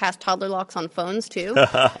managed to get past toddler locks on phones too.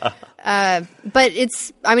 But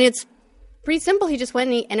it's pretty simple. He just went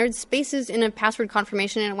and he entered spaces in a password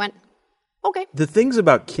confirmation and it went, okay. The thing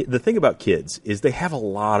about kids is they have a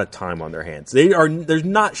lot of time on their hands. They're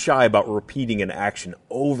not shy about repeating an action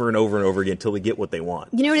over and over and over again until they get what they want.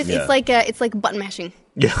 You know what it is? Yeah. It's like button mashing.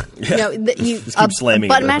 Yeah. You know, just keep slamming.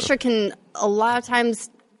 Button masher can a lot of times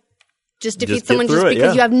just defeat someone just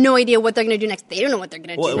because you have no idea what they're going to do next. They don't know what they're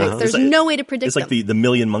going to do next. There's no way to predict It's like the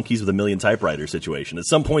million monkeys with a million typewriters situation. At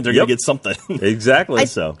some point, they're going to get something. Exactly. I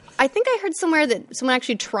think I heard somewhere that someone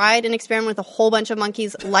actually tried an experiment with a whole bunch of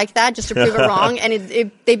monkeys like that just to prove it wrong,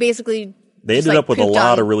 and they basically... They ended up with a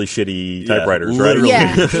lot of really shitty typewriters, right?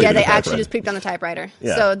 Yeah, they actually just pooped on the typewriter.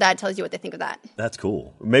 Yeah. So that tells you what they think of that. That's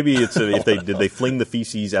cool. Maybe it's if they fling the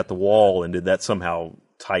feces at the wall and did that somehow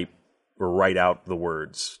type or write out the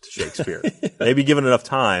words to Shakespeare. Maybe given enough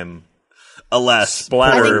time. Alas,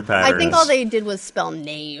 splatter patterns. I think all they did was spell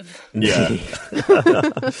knave. Yeah.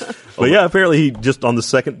 But yeah, apparently he just on the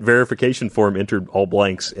second verification form entered all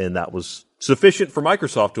blanks, and that was sufficient for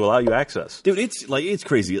Microsoft to allow you access. Dude, it's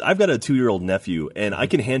crazy. I've got a 2-year-old nephew, and I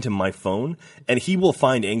can hand him my phone, and he will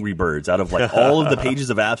find Angry Birds out of like all of the pages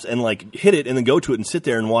of apps and like hit it and then go to it and sit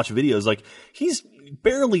there and watch videos. Like he's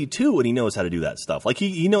barely 2 and he knows how to do that stuff. Like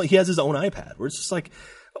he has his own iPad where it's just like,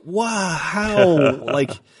 wow, how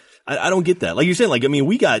like. I don't get that. Like you're saying, like, I mean,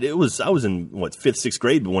 I was in, 5th, 6th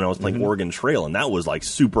grade when I was playing Oregon Trail, and that was like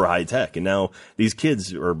super high tech. And now these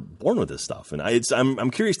kids are born with this stuff. And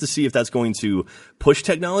I'm curious to see if that's going to push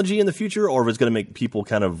technology in the future or if it's going to make people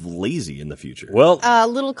kind of lazy in the future. Well,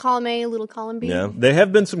 little column A, little column B. Yeah. There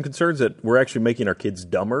have been some concerns that we're actually making our kids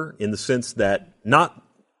dumber in the sense that not,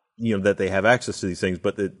 that they have access to these things,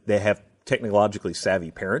 but that they have technologically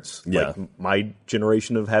savvy parents. Yeah. Like my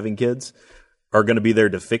generation of having kids are going to be there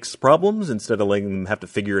to fix problems instead of letting them have to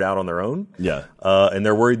figure it out on their own. Yeah. And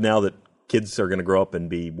they're worried now that kids are going to grow up and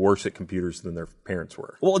be worse at computers than their parents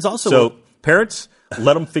were. Well, it's also parents,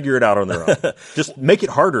 let them figure it out on their own. Just make it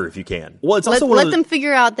harder if you can. Well, it's also let them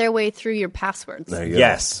figure out their way through your passwords. There you go.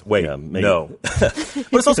 Yes. Wait. Yeah, no.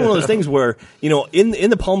 But it's also one of those things where in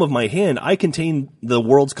the palm of my hand, I contain the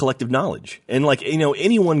world's collective knowledge, and like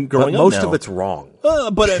anyone growing up most now, of it's wrong.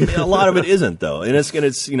 But I mean, a lot of it isn't though, and it's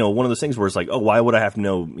one of those things where it's like, oh, why would I have to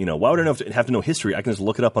know? Why would I have to know history? I can just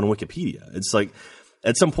look it up on Wikipedia. It's like.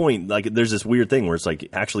 at some point, like, there's this weird thing where it's like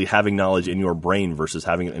actually having knowledge in your brain versus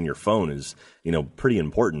having it in your phone is, pretty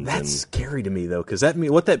important. That's scary to me, though, because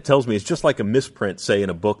what that tells me is just like a misprint, say, in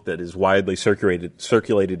a book that is widely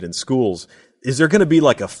circulated in schools. Is there going to be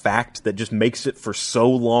like a fact that just makes it for so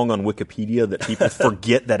long on Wikipedia that people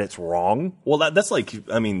forget that it's wrong? Well, that's like,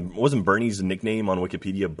 wasn't Bernie's nickname on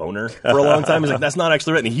Wikipedia Boner for a long time? It's like, that's not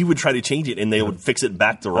actually right. And he would try to change it, and they would fix it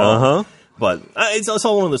back to wrong. Uh-huh. But it's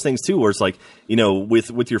also one of those things, too, where it's like,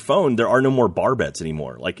 with your phone, there are no more bar bets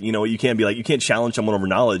anymore. Like, you can't be like, you can't challenge someone over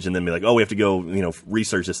knowledge and then be like, oh, we have to go,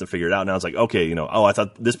 research this and figure it out. Now it's like, okay, I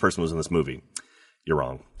thought this person was in this movie. You're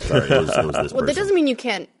wrong. Sorry, it was this person. Well, that doesn't mean you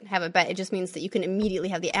can't have a bet. It just means that you can immediately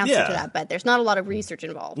have the answer to that bet. There's not a lot of research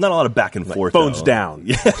involved. Not a lot of back and forth. Phones down.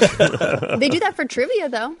 They do that for trivia,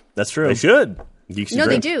 though. That's true. They should. No,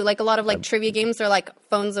 they do. Like, a lot of trivia games are like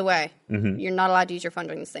phones away. Mm-hmm. You're not allowed to use your phone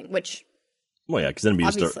during this thing, which... Well, yeah, because then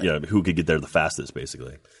it'd be who could get there the fastest,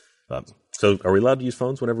 basically. So are we allowed to use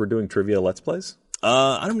phones whenever we're doing trivia Let's Plays?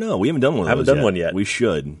 I don't know. We haven't done one. One yet. We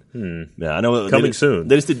should. Yeah, I know. Coming soon.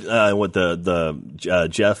 They just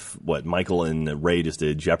did Jeff, Michael and Ray just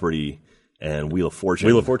did Jeopardy and Wheel of Fortune.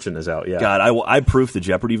 Wheel of Fortune is out. Yeah. God, I proofed the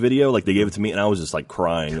Jeopardy video. Like, they gave it to me, and I was just like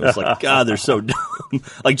crying. It was like, God, they're so dumb.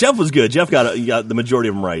 Like, Jeff was good. Jeff got the majority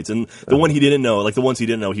of them right, and the one he didn't know, like the ones he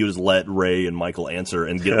didn't know, he would just let Ray and Michael answer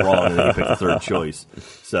and get it wrong, and then he picked the third choice.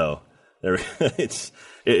 So it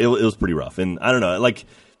was pretty rough, and I don't know, like.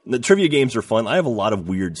 The trivia games are fun. I have a lot of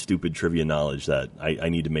weird, stupid trivia knowledge that I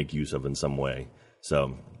need to make use of in some way.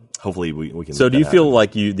 So hopefully we can. So do you feel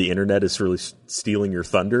like the internet is really stealing your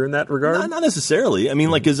thunder in that regard? Not necessarily. I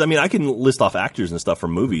mean, I can list off actors and stuff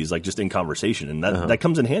from movies, like just in conversation, and that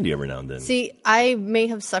comes in handy every now and then. See, I may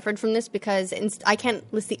have suffered from this because I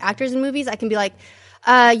can't list the actors in movies. I can be like,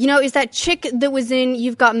 is that chick that was in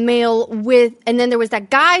You've Got Mail with, and then there was that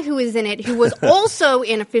guy who was in it who was also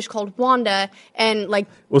in A Fish Called Wanda, and like.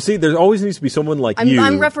 Well, see, there always needs to be someone like I'm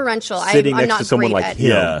referential. Sitting I'm next not to someone like him.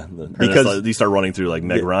 Yeah, because you start running through like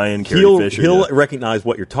Meg Ryan, Carrie Fisher. He'll recognize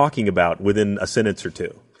what you're talking about within a sentence or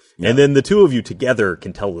two. Yeah. And then the two of you together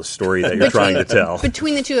can tell the story that you're trying to tell.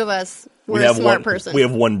 Between the two of us, we're a smart person. We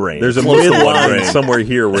have one brain. There's a midline somewhere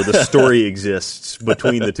here where the story exists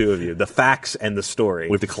between the two of you. The facts and the story.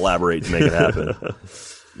 We have to collaborate to make it happen.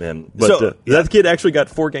 Man. But that kid actually got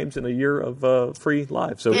 4 games in a year of free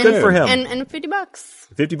live. So good for him. And $50.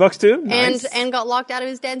 $50 too? Nice. And got locked out of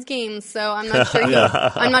his dad's games, so I'm not sure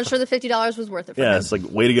I'm not sure the $50 was worth it for him. Yeah, it's like,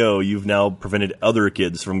 way to go. You've now prevented other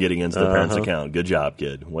kids from getting into the parents' account. Good job,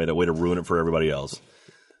 kid. Way to ruin it for everybody else.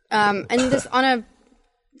 And this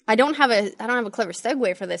I don't have a clever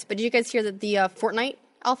segue for this, but did you guys hear that the Fortnite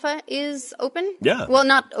alpha is open? Yeah. Well,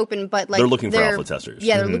 not open, but like they're looking for alpha testers.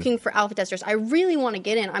 Yeah, they're looking for alpha testers. I really want to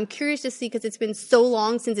get in. I'm curious to see because it's been so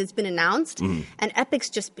long since it's been announced, and Epic's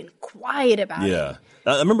just been quiet about it. Yeah.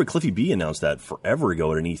 I remember Cliffy B announced that forever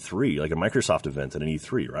ago at an E3, like a Microsoft event at an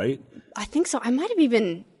E3, right? I think so. I might have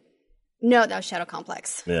even... No, that was Shadow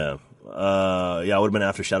Complex. Yeah. It would have been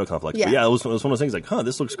after Shadow Complex. Yeah. But yeah, it was one of those things like,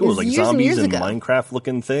 this looks cool. It was like zombies and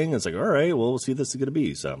Minecraft-looking thing. It's like, all right, well, we'll see what this is going to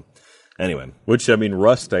be. So, anyway. Which,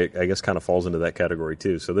 Rust, I guess, kind of falls into that category,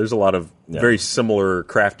 too. So there's a lot of very similar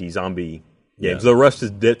crafty zombie games. Though Rust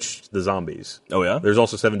has ditched the zombies. Oh, yeah? There's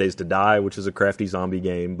also 7 Days to Die, which is a crafty zombie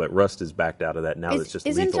game, but Rust is backed out of that. Now it's just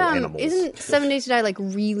lethal animals. Isn't 7 Days to Die, like,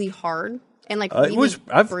 really hard? And like really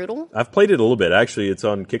brutal? I've played it a little bit. Actually, it's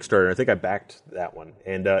on Kickstarter. I think I backed that one.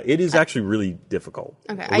 And it is actually really difficult.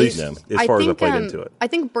 Okay. At least as far as I played into it. I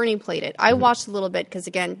think Bernie played it. I watched a little bit because,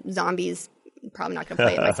 again, zombies, probably not going to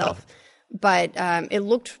play it myself. But it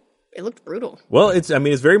looked brutal. Well, it's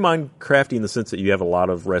very Minecrafty in the sense that you have a lot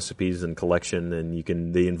of recipes and collection,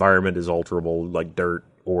 and the environment is alterable, like dirt,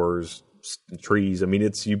 ores, trees.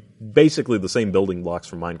 It's basically the same building blocks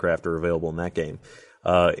from Minecraft are available in that game.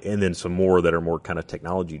 And then some more that are more kind of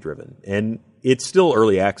technology driven. And it's still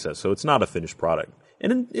early access, so it's not a finished product.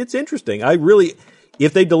 And it's interesting.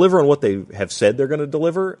 If they deliver on what they have said they're going to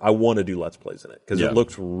deliver, I want to do Let's Plays in it because it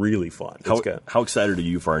looks really fun. How excited are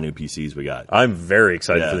you for our new PCs we got? I'm very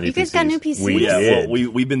excited for the new PCs. You guys got new PCs?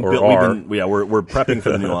 We've been we're prepping for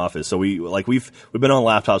the new office. So we've been on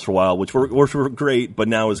laptops for a while, which were great, but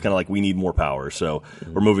now it's kind of like we need more power. So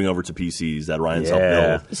we're moving over to PCs that Ryan's helped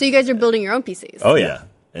build. So you guys are building your own PCs? Oh yeah.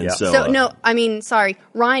 And sorry,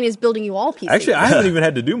 Ryan is building you all PCs. Actually, I haven't even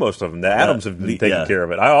had to do most of them. The Adams have been taking care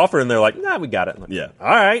of it. I offer, and they're like, "Nah, we got it." Like, yeah, all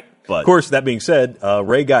right. But of course, that being said,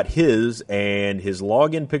 Ray got his, and his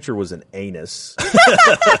login picture was an anus,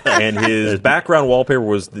 and his background wallpaper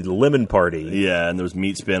was the lemon party. Yeah, and there was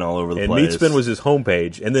meat spin all over the place. And meat spin was his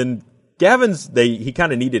homepage, and then he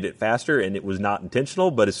kind of needed it faster, and it was not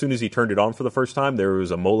intentional. But as soon as he turned it on for the first time, there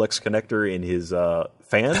was a Molex connector in his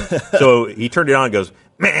fan, so he turned it on and goes,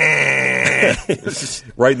 meh,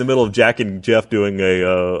 right in the middle of Jack and Jeff doing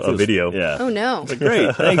a video. Yeah. Oh no!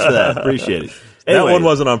 Great, thanks for that. Appreciate it. Anyway, that one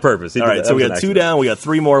wasn't on purpose. All right, so we got 2 down. We got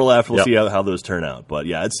 3 more left. We'll Yep. see how those turn out. But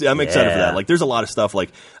yeah, I'm excited for that. Like, there's a lot of stuff. Like,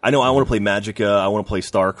 I know I want to play Magicka. I want to play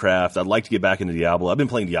StarCraft. I'd like to get back into Diablo. I've been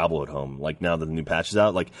playing Diablo at home. Like, now that the new patch is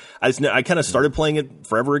out, like I kind of started playing it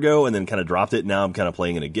forever ago and then kind of dropped it. Now I'm kind of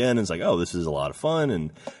playing it again. And it's like, oh, this is a lot of fun.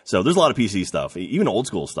 And so there's a lot of PC stuff, even old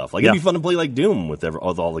school stuff. Like, it'd be fun to play like Doom with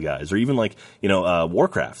all the guys, or even like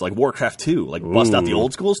Warcraft, like Warcraft 2, like bust out the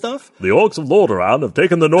old school stuff. The orcs of Lordaeron have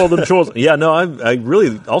taken the northern shores. Yeah, no, I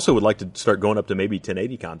really also would like to start going up to maybe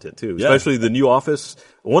 1080 content too, especially the new Office.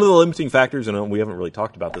 One of the limiting factors, and we haven't really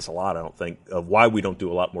talked about this a lot, I don't think, of why we don't do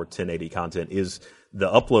a lot more 1080 content is the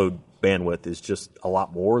upload bandwidth is just a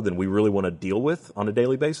lot more than we really want to deal with on a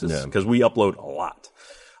daily basis because we upload a lot.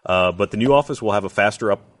 But the new Office will have a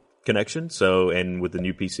faster connection. So, and with the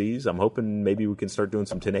new PCs, I'm hoping maybe we can start doing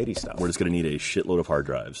some 1080 stuff. We're just going to need a shitload of hard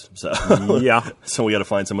drives. So yeah. So we got to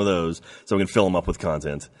find some of those so we can fill them up with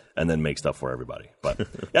content and then make stuff for everybody. But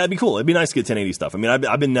yeah, it'd be cool. It'd be nice to get 1080 stuff. I mean,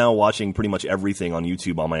 I've been now watching pretty much everything on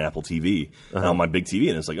YouTube on my Apple TV, on my big TV,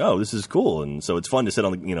 and it's like, oh, this is cool. And so it's fun to sit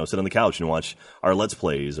on the couch and watch our Let's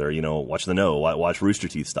Plays or watch The Know, watch Rooster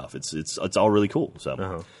Teeth stuff. It's all really cool.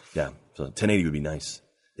 So yeah, so 1080 would be nice.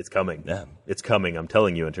 It's coming. Yeah. It's coming. I'm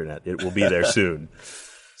telling you, Internet. It will be there soon.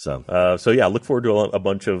 So yeah, look forward to a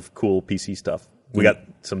bunch of cool PC stuff. We got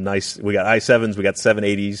we got i7s, we got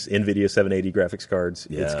 780s, NVIDIA 780 graphics cards.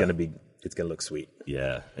 Yeah. It's going to look sweet.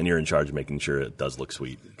 Yeah, and you're in charge of making sure it does look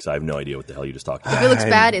sweet because I have no idea what the hell you just talked about. If it looks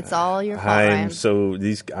bad, it's all your fault, Ryan.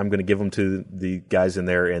 I'm going to give them to the guys in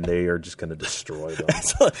there, and they are just going to destroy them.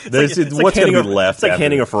 What's going to be left? It's like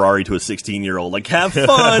handing a Ferrari to a 16-year-old. Like, have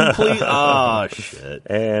fun, please. Oh, shit.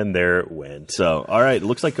 And there it went. So, all right, it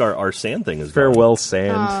looks like our sand thing is farewell,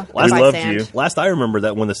 sand. We loved you. Last I remember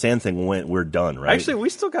that when the sand thing went, we're done, right? Actually,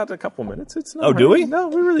 we still got a couple minutes. It's not do we? No,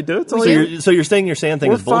 we really do. It's so you're saying your sand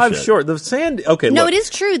thing is bullshit? 5 short. The sand. Okay. No, look. it is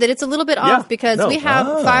true that it's a little bit off because we have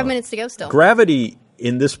 5 minutes to go still. Gravity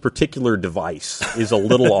in this particular device is a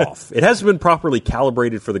little off. It hasn't been properly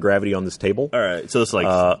calibrated for the gravity on this table. All right, so it's like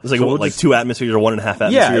 2 atmospheres or 1.5 atmospheres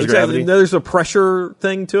exactly. of gravity? There's a pressure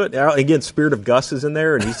thing to it. Again, Spirit of Gus is in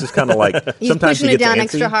there, and he's just kind of like he's sometimes pushing he gets it down antsy.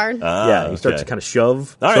 extra hard. He starts to kind of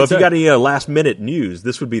shove. All right, so if you got any last minute news,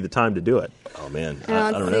 this would be the time to do it. Oh man,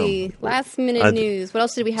 I don't know. Last minute news. What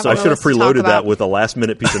else did we have? So I should have preloaded that with a last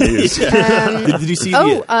minute piece of news. Did you see?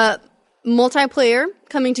 Multiplayer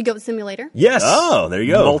coming to Goat Simulator. Yes. Oh, there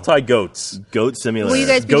you go. Multi-goats. Goat Simulator. Will you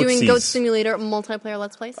guys be doing Goatsies. Goat Simulator multiplayer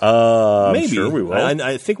Let's Plays? Maybe. Sure we will.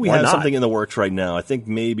 I think we Why have not? something in the works right now. I think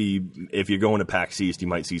maybe if you're going to PAX East, you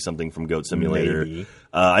might see something from Goat Simulator. Maybe.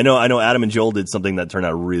 I know Adam and Joel did something that turned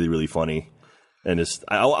out really, really funny. And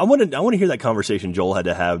I want to hear that conversation Joel had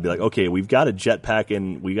to have. Be like, okay, we've got a jetpack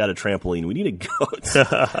and we got a trampoline. We need a goat.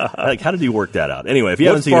 Like, how did he work that out? Anyway, if you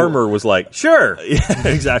haven't seen farmer was like, sure. Yeah,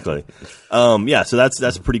 exactly. So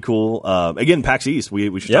that's pretty cool. Again, PAX East.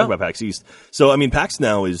 We should talk about PAX East. So I mean, PAX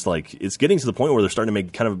now is like it's getting to the point where they're starting to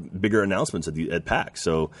make kind of bigger announcements at PAX.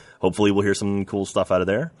 So hopefully we'll hear some cool stuff out of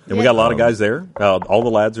there. And we got a lot of guys there. All the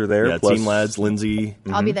lads are there. Yeah, plus Team Lads, Lindsay.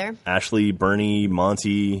 I'll be there. Ashley, Bernie,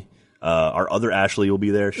 Monty. Our other Ashley will be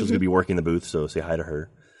there. She's going to be working the booth, so say hi to her.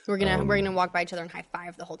 We're gonna walk by each other and high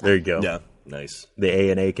five the whole time. There you go. Yeah, nice. The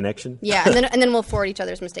A&A connection. Yeah, and then we'll forward each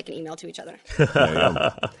other's mistaken email to each other.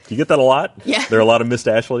 You get that a lot? Yeah. There are a lot of missed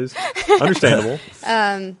Ashleys. Understandable.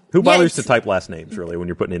 Who bothers to type last names, really, when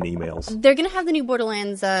you're putting in emails? They're gonna have the new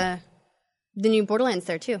Borderlands there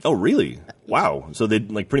too. Oh, really? Wow. So they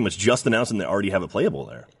like pretty much just announced and they already have it playable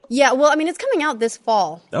there. Yeah, well, I mean, it's coming out this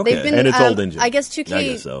fall. Okay. They've been, And it's old engine. I guess 2K, I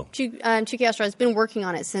guess so. 2K Astro has been working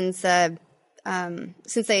on it since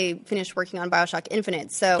they finished working on BioShock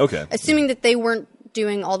Infinite. So, assuming that they weren't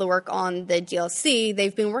doing all the work on the DLC,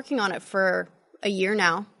 they've been working on it for a year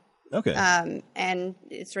now. Okay. And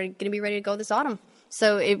it's going to be ready to go this autumn.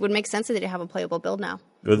 So it would make sense that they have a playable build now.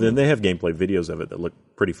 Well, then they have gameplay videos of it that look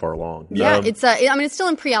pretty far along. Yeah, it's still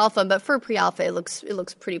in pre-alpha, but for pre-alpha, it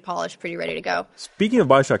looks pretty polished, pretty ready to go. Speaking of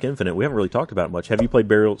BioShock Infinite, we haven't really talked about it much. Have you played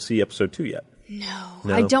Burial at Sea Episode 2 yet? No.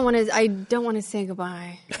 I don't want to say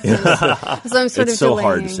goodbye. So I'm sort it's of so delaying.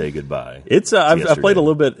 hard to say goodbye. It's I've played a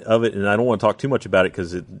little bit of it, and I don't want to talk too much about it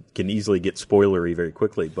because it can easily get spoilery very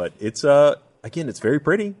quickly. But it's again, it's very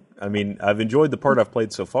pretty. I mean, I've enjoyed the part I've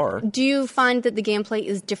played so far. Do you find that the gameplay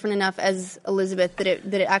is different enough as Elizabeth that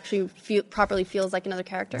it actually properly feels like another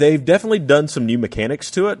character? They've definitely done some new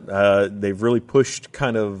mechanics to it. They've really pushed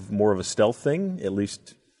kind of more of a stealth thing, at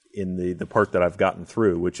least in the part that I've gotten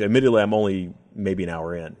through, which admittedly I'm only maybe an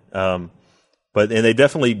hour in. But they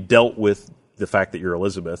definitely dealt with the fact that you're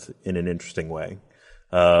Elizabeth in an interesting way.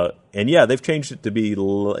 And yeah, they've changed it to be, at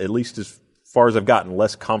least as far as I've gotten,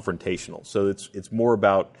 less confrontational. So it's more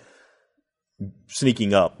about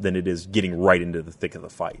sneaking up than it is getting right into the thick of the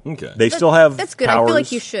fight. Okay. They still have That's good. powers. I feel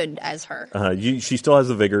like you should as her. She still has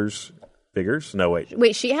the vigors. Vigors? No, wait.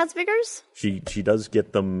 Wait, she has vigors? She does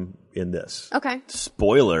get them in this. Okay.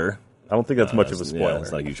 Spoiler. I don't think that's much of a spoiler. Yeah,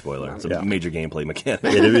 it's not a huge spoiler. It's a major gameplay mechanic.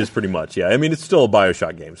 It is pretty much, yeah. I mean, it's still a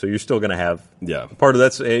BioShock game, so you're still going to have part of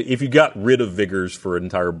that's. If you got rid of vigors for an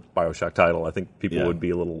entire BioShock title, I think people would be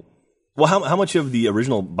a little. Well, how much of the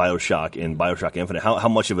original BioShock and BioShock Infinite, how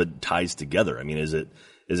much of it ties together? I mean, is it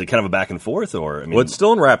kind of a back and forth, or I mean, Well, it's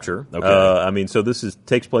still in Rapture. Okay. I mean, so this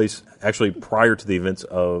takes place actually prior to the events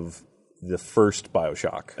of the first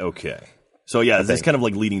BioShock. Okay. So yeah, it's kind of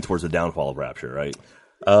like leading towards the downfall of Rapture, right?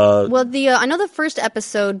 Well, I know the first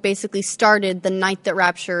episode basically started the night that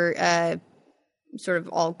Rapture sort of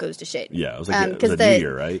all goes to shit. Yeah, it was like it was a New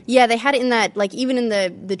Year, right? Yeah, they had it in that, like, even in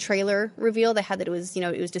the trailer reveal, they had that it was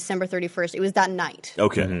December 31st. It was that night.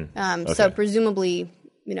 Okay. So presumably,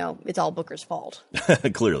 it's all Booker's fault.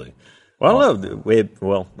 Clearly. Well, I don't know.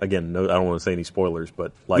 Well, again, no, I don't want to say any spoilers,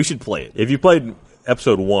 but like, We should play it. If you played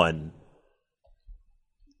episode 1.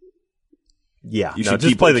 Yeah, You should just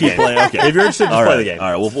keep play the game. playing. Okay. If you're interested, just play the game.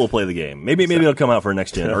 All right, we'll play the game. Maybe it'll come out for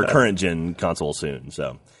next gen or current gen console soon.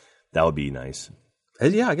 So that would be nice.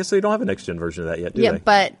 Yeah, I guess they don't have a next gen version of that yet, do Yeah, they?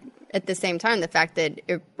 but at the same time, the fact that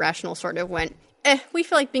Irrational sort of went, we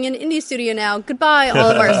feel like being an indie studio now. Goodbye, all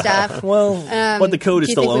of our staff. Well, but the code is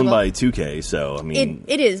do you still think we owned will? by 2K, so I mean,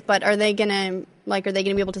 It is, but are they gonna be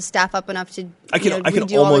able to staff up enough to I can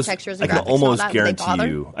redo all the textures and graphics and all that? Would they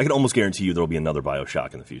bother? I can almost guarantee you there will be another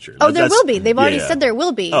BioShock in the future. Oh, there will be. They've already said there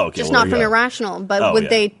will be. Oh, okay, just well, not there from you go. Irrational. But Oh, would yeah.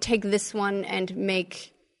 they take this one and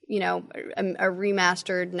make a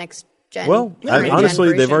remastered next gen? Well, current gen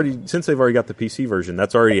honestly, version? since they've already got the PC version,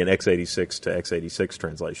 that's already an x86 to x86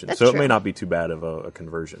 translation. That's so it true. may not be too bad of a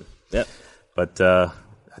conversion. Yep. But I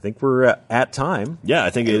think we're at time. Yeah, I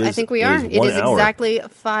think it is. I think we are. It 1 is hour. exactly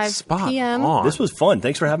 5 Spot p.m. on. This was fun.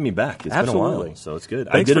 Thanks for having me back. It's been a Absolutely. while, so it's good.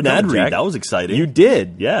 I Thanks did for an ad coming, read. Jack. That was exciting. You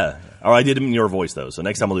did. Yeah. Oh, I did it in your voice though. So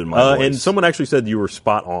next time I'll do it in my voice. And someone actually said you were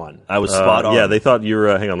spot on. I was spot on. Yeah, they thought you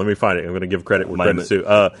were. Hang on, let me find it. I'm going to give credit where My credit's due.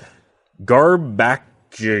 Garbaccio.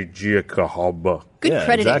 Good Yeah,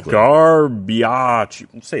 crediting. exactly.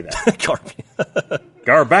 Garbiaccio. Say that.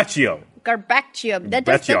 Garbaccio. Garbaccio.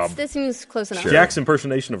 That seems close enough. Jack's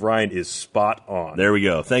impersonation of Ryan is spot on. There we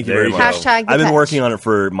go. Thank you There very you much. go. Hashtag the I've been patch. working on it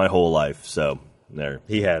for my whole life, so there.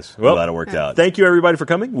 He has. Well, Well, glad it worked out. Thank you, everybody, for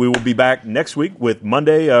coming. We will be back next week with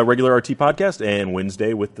Monday, regular RT podcast, and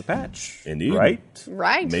Wednesday with the patch. Indeed. Right?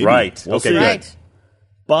 Right. Maybe. Right. We'll Okay, see. good. Right.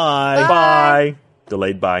 Bye. Bye.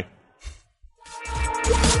 Delayed bye.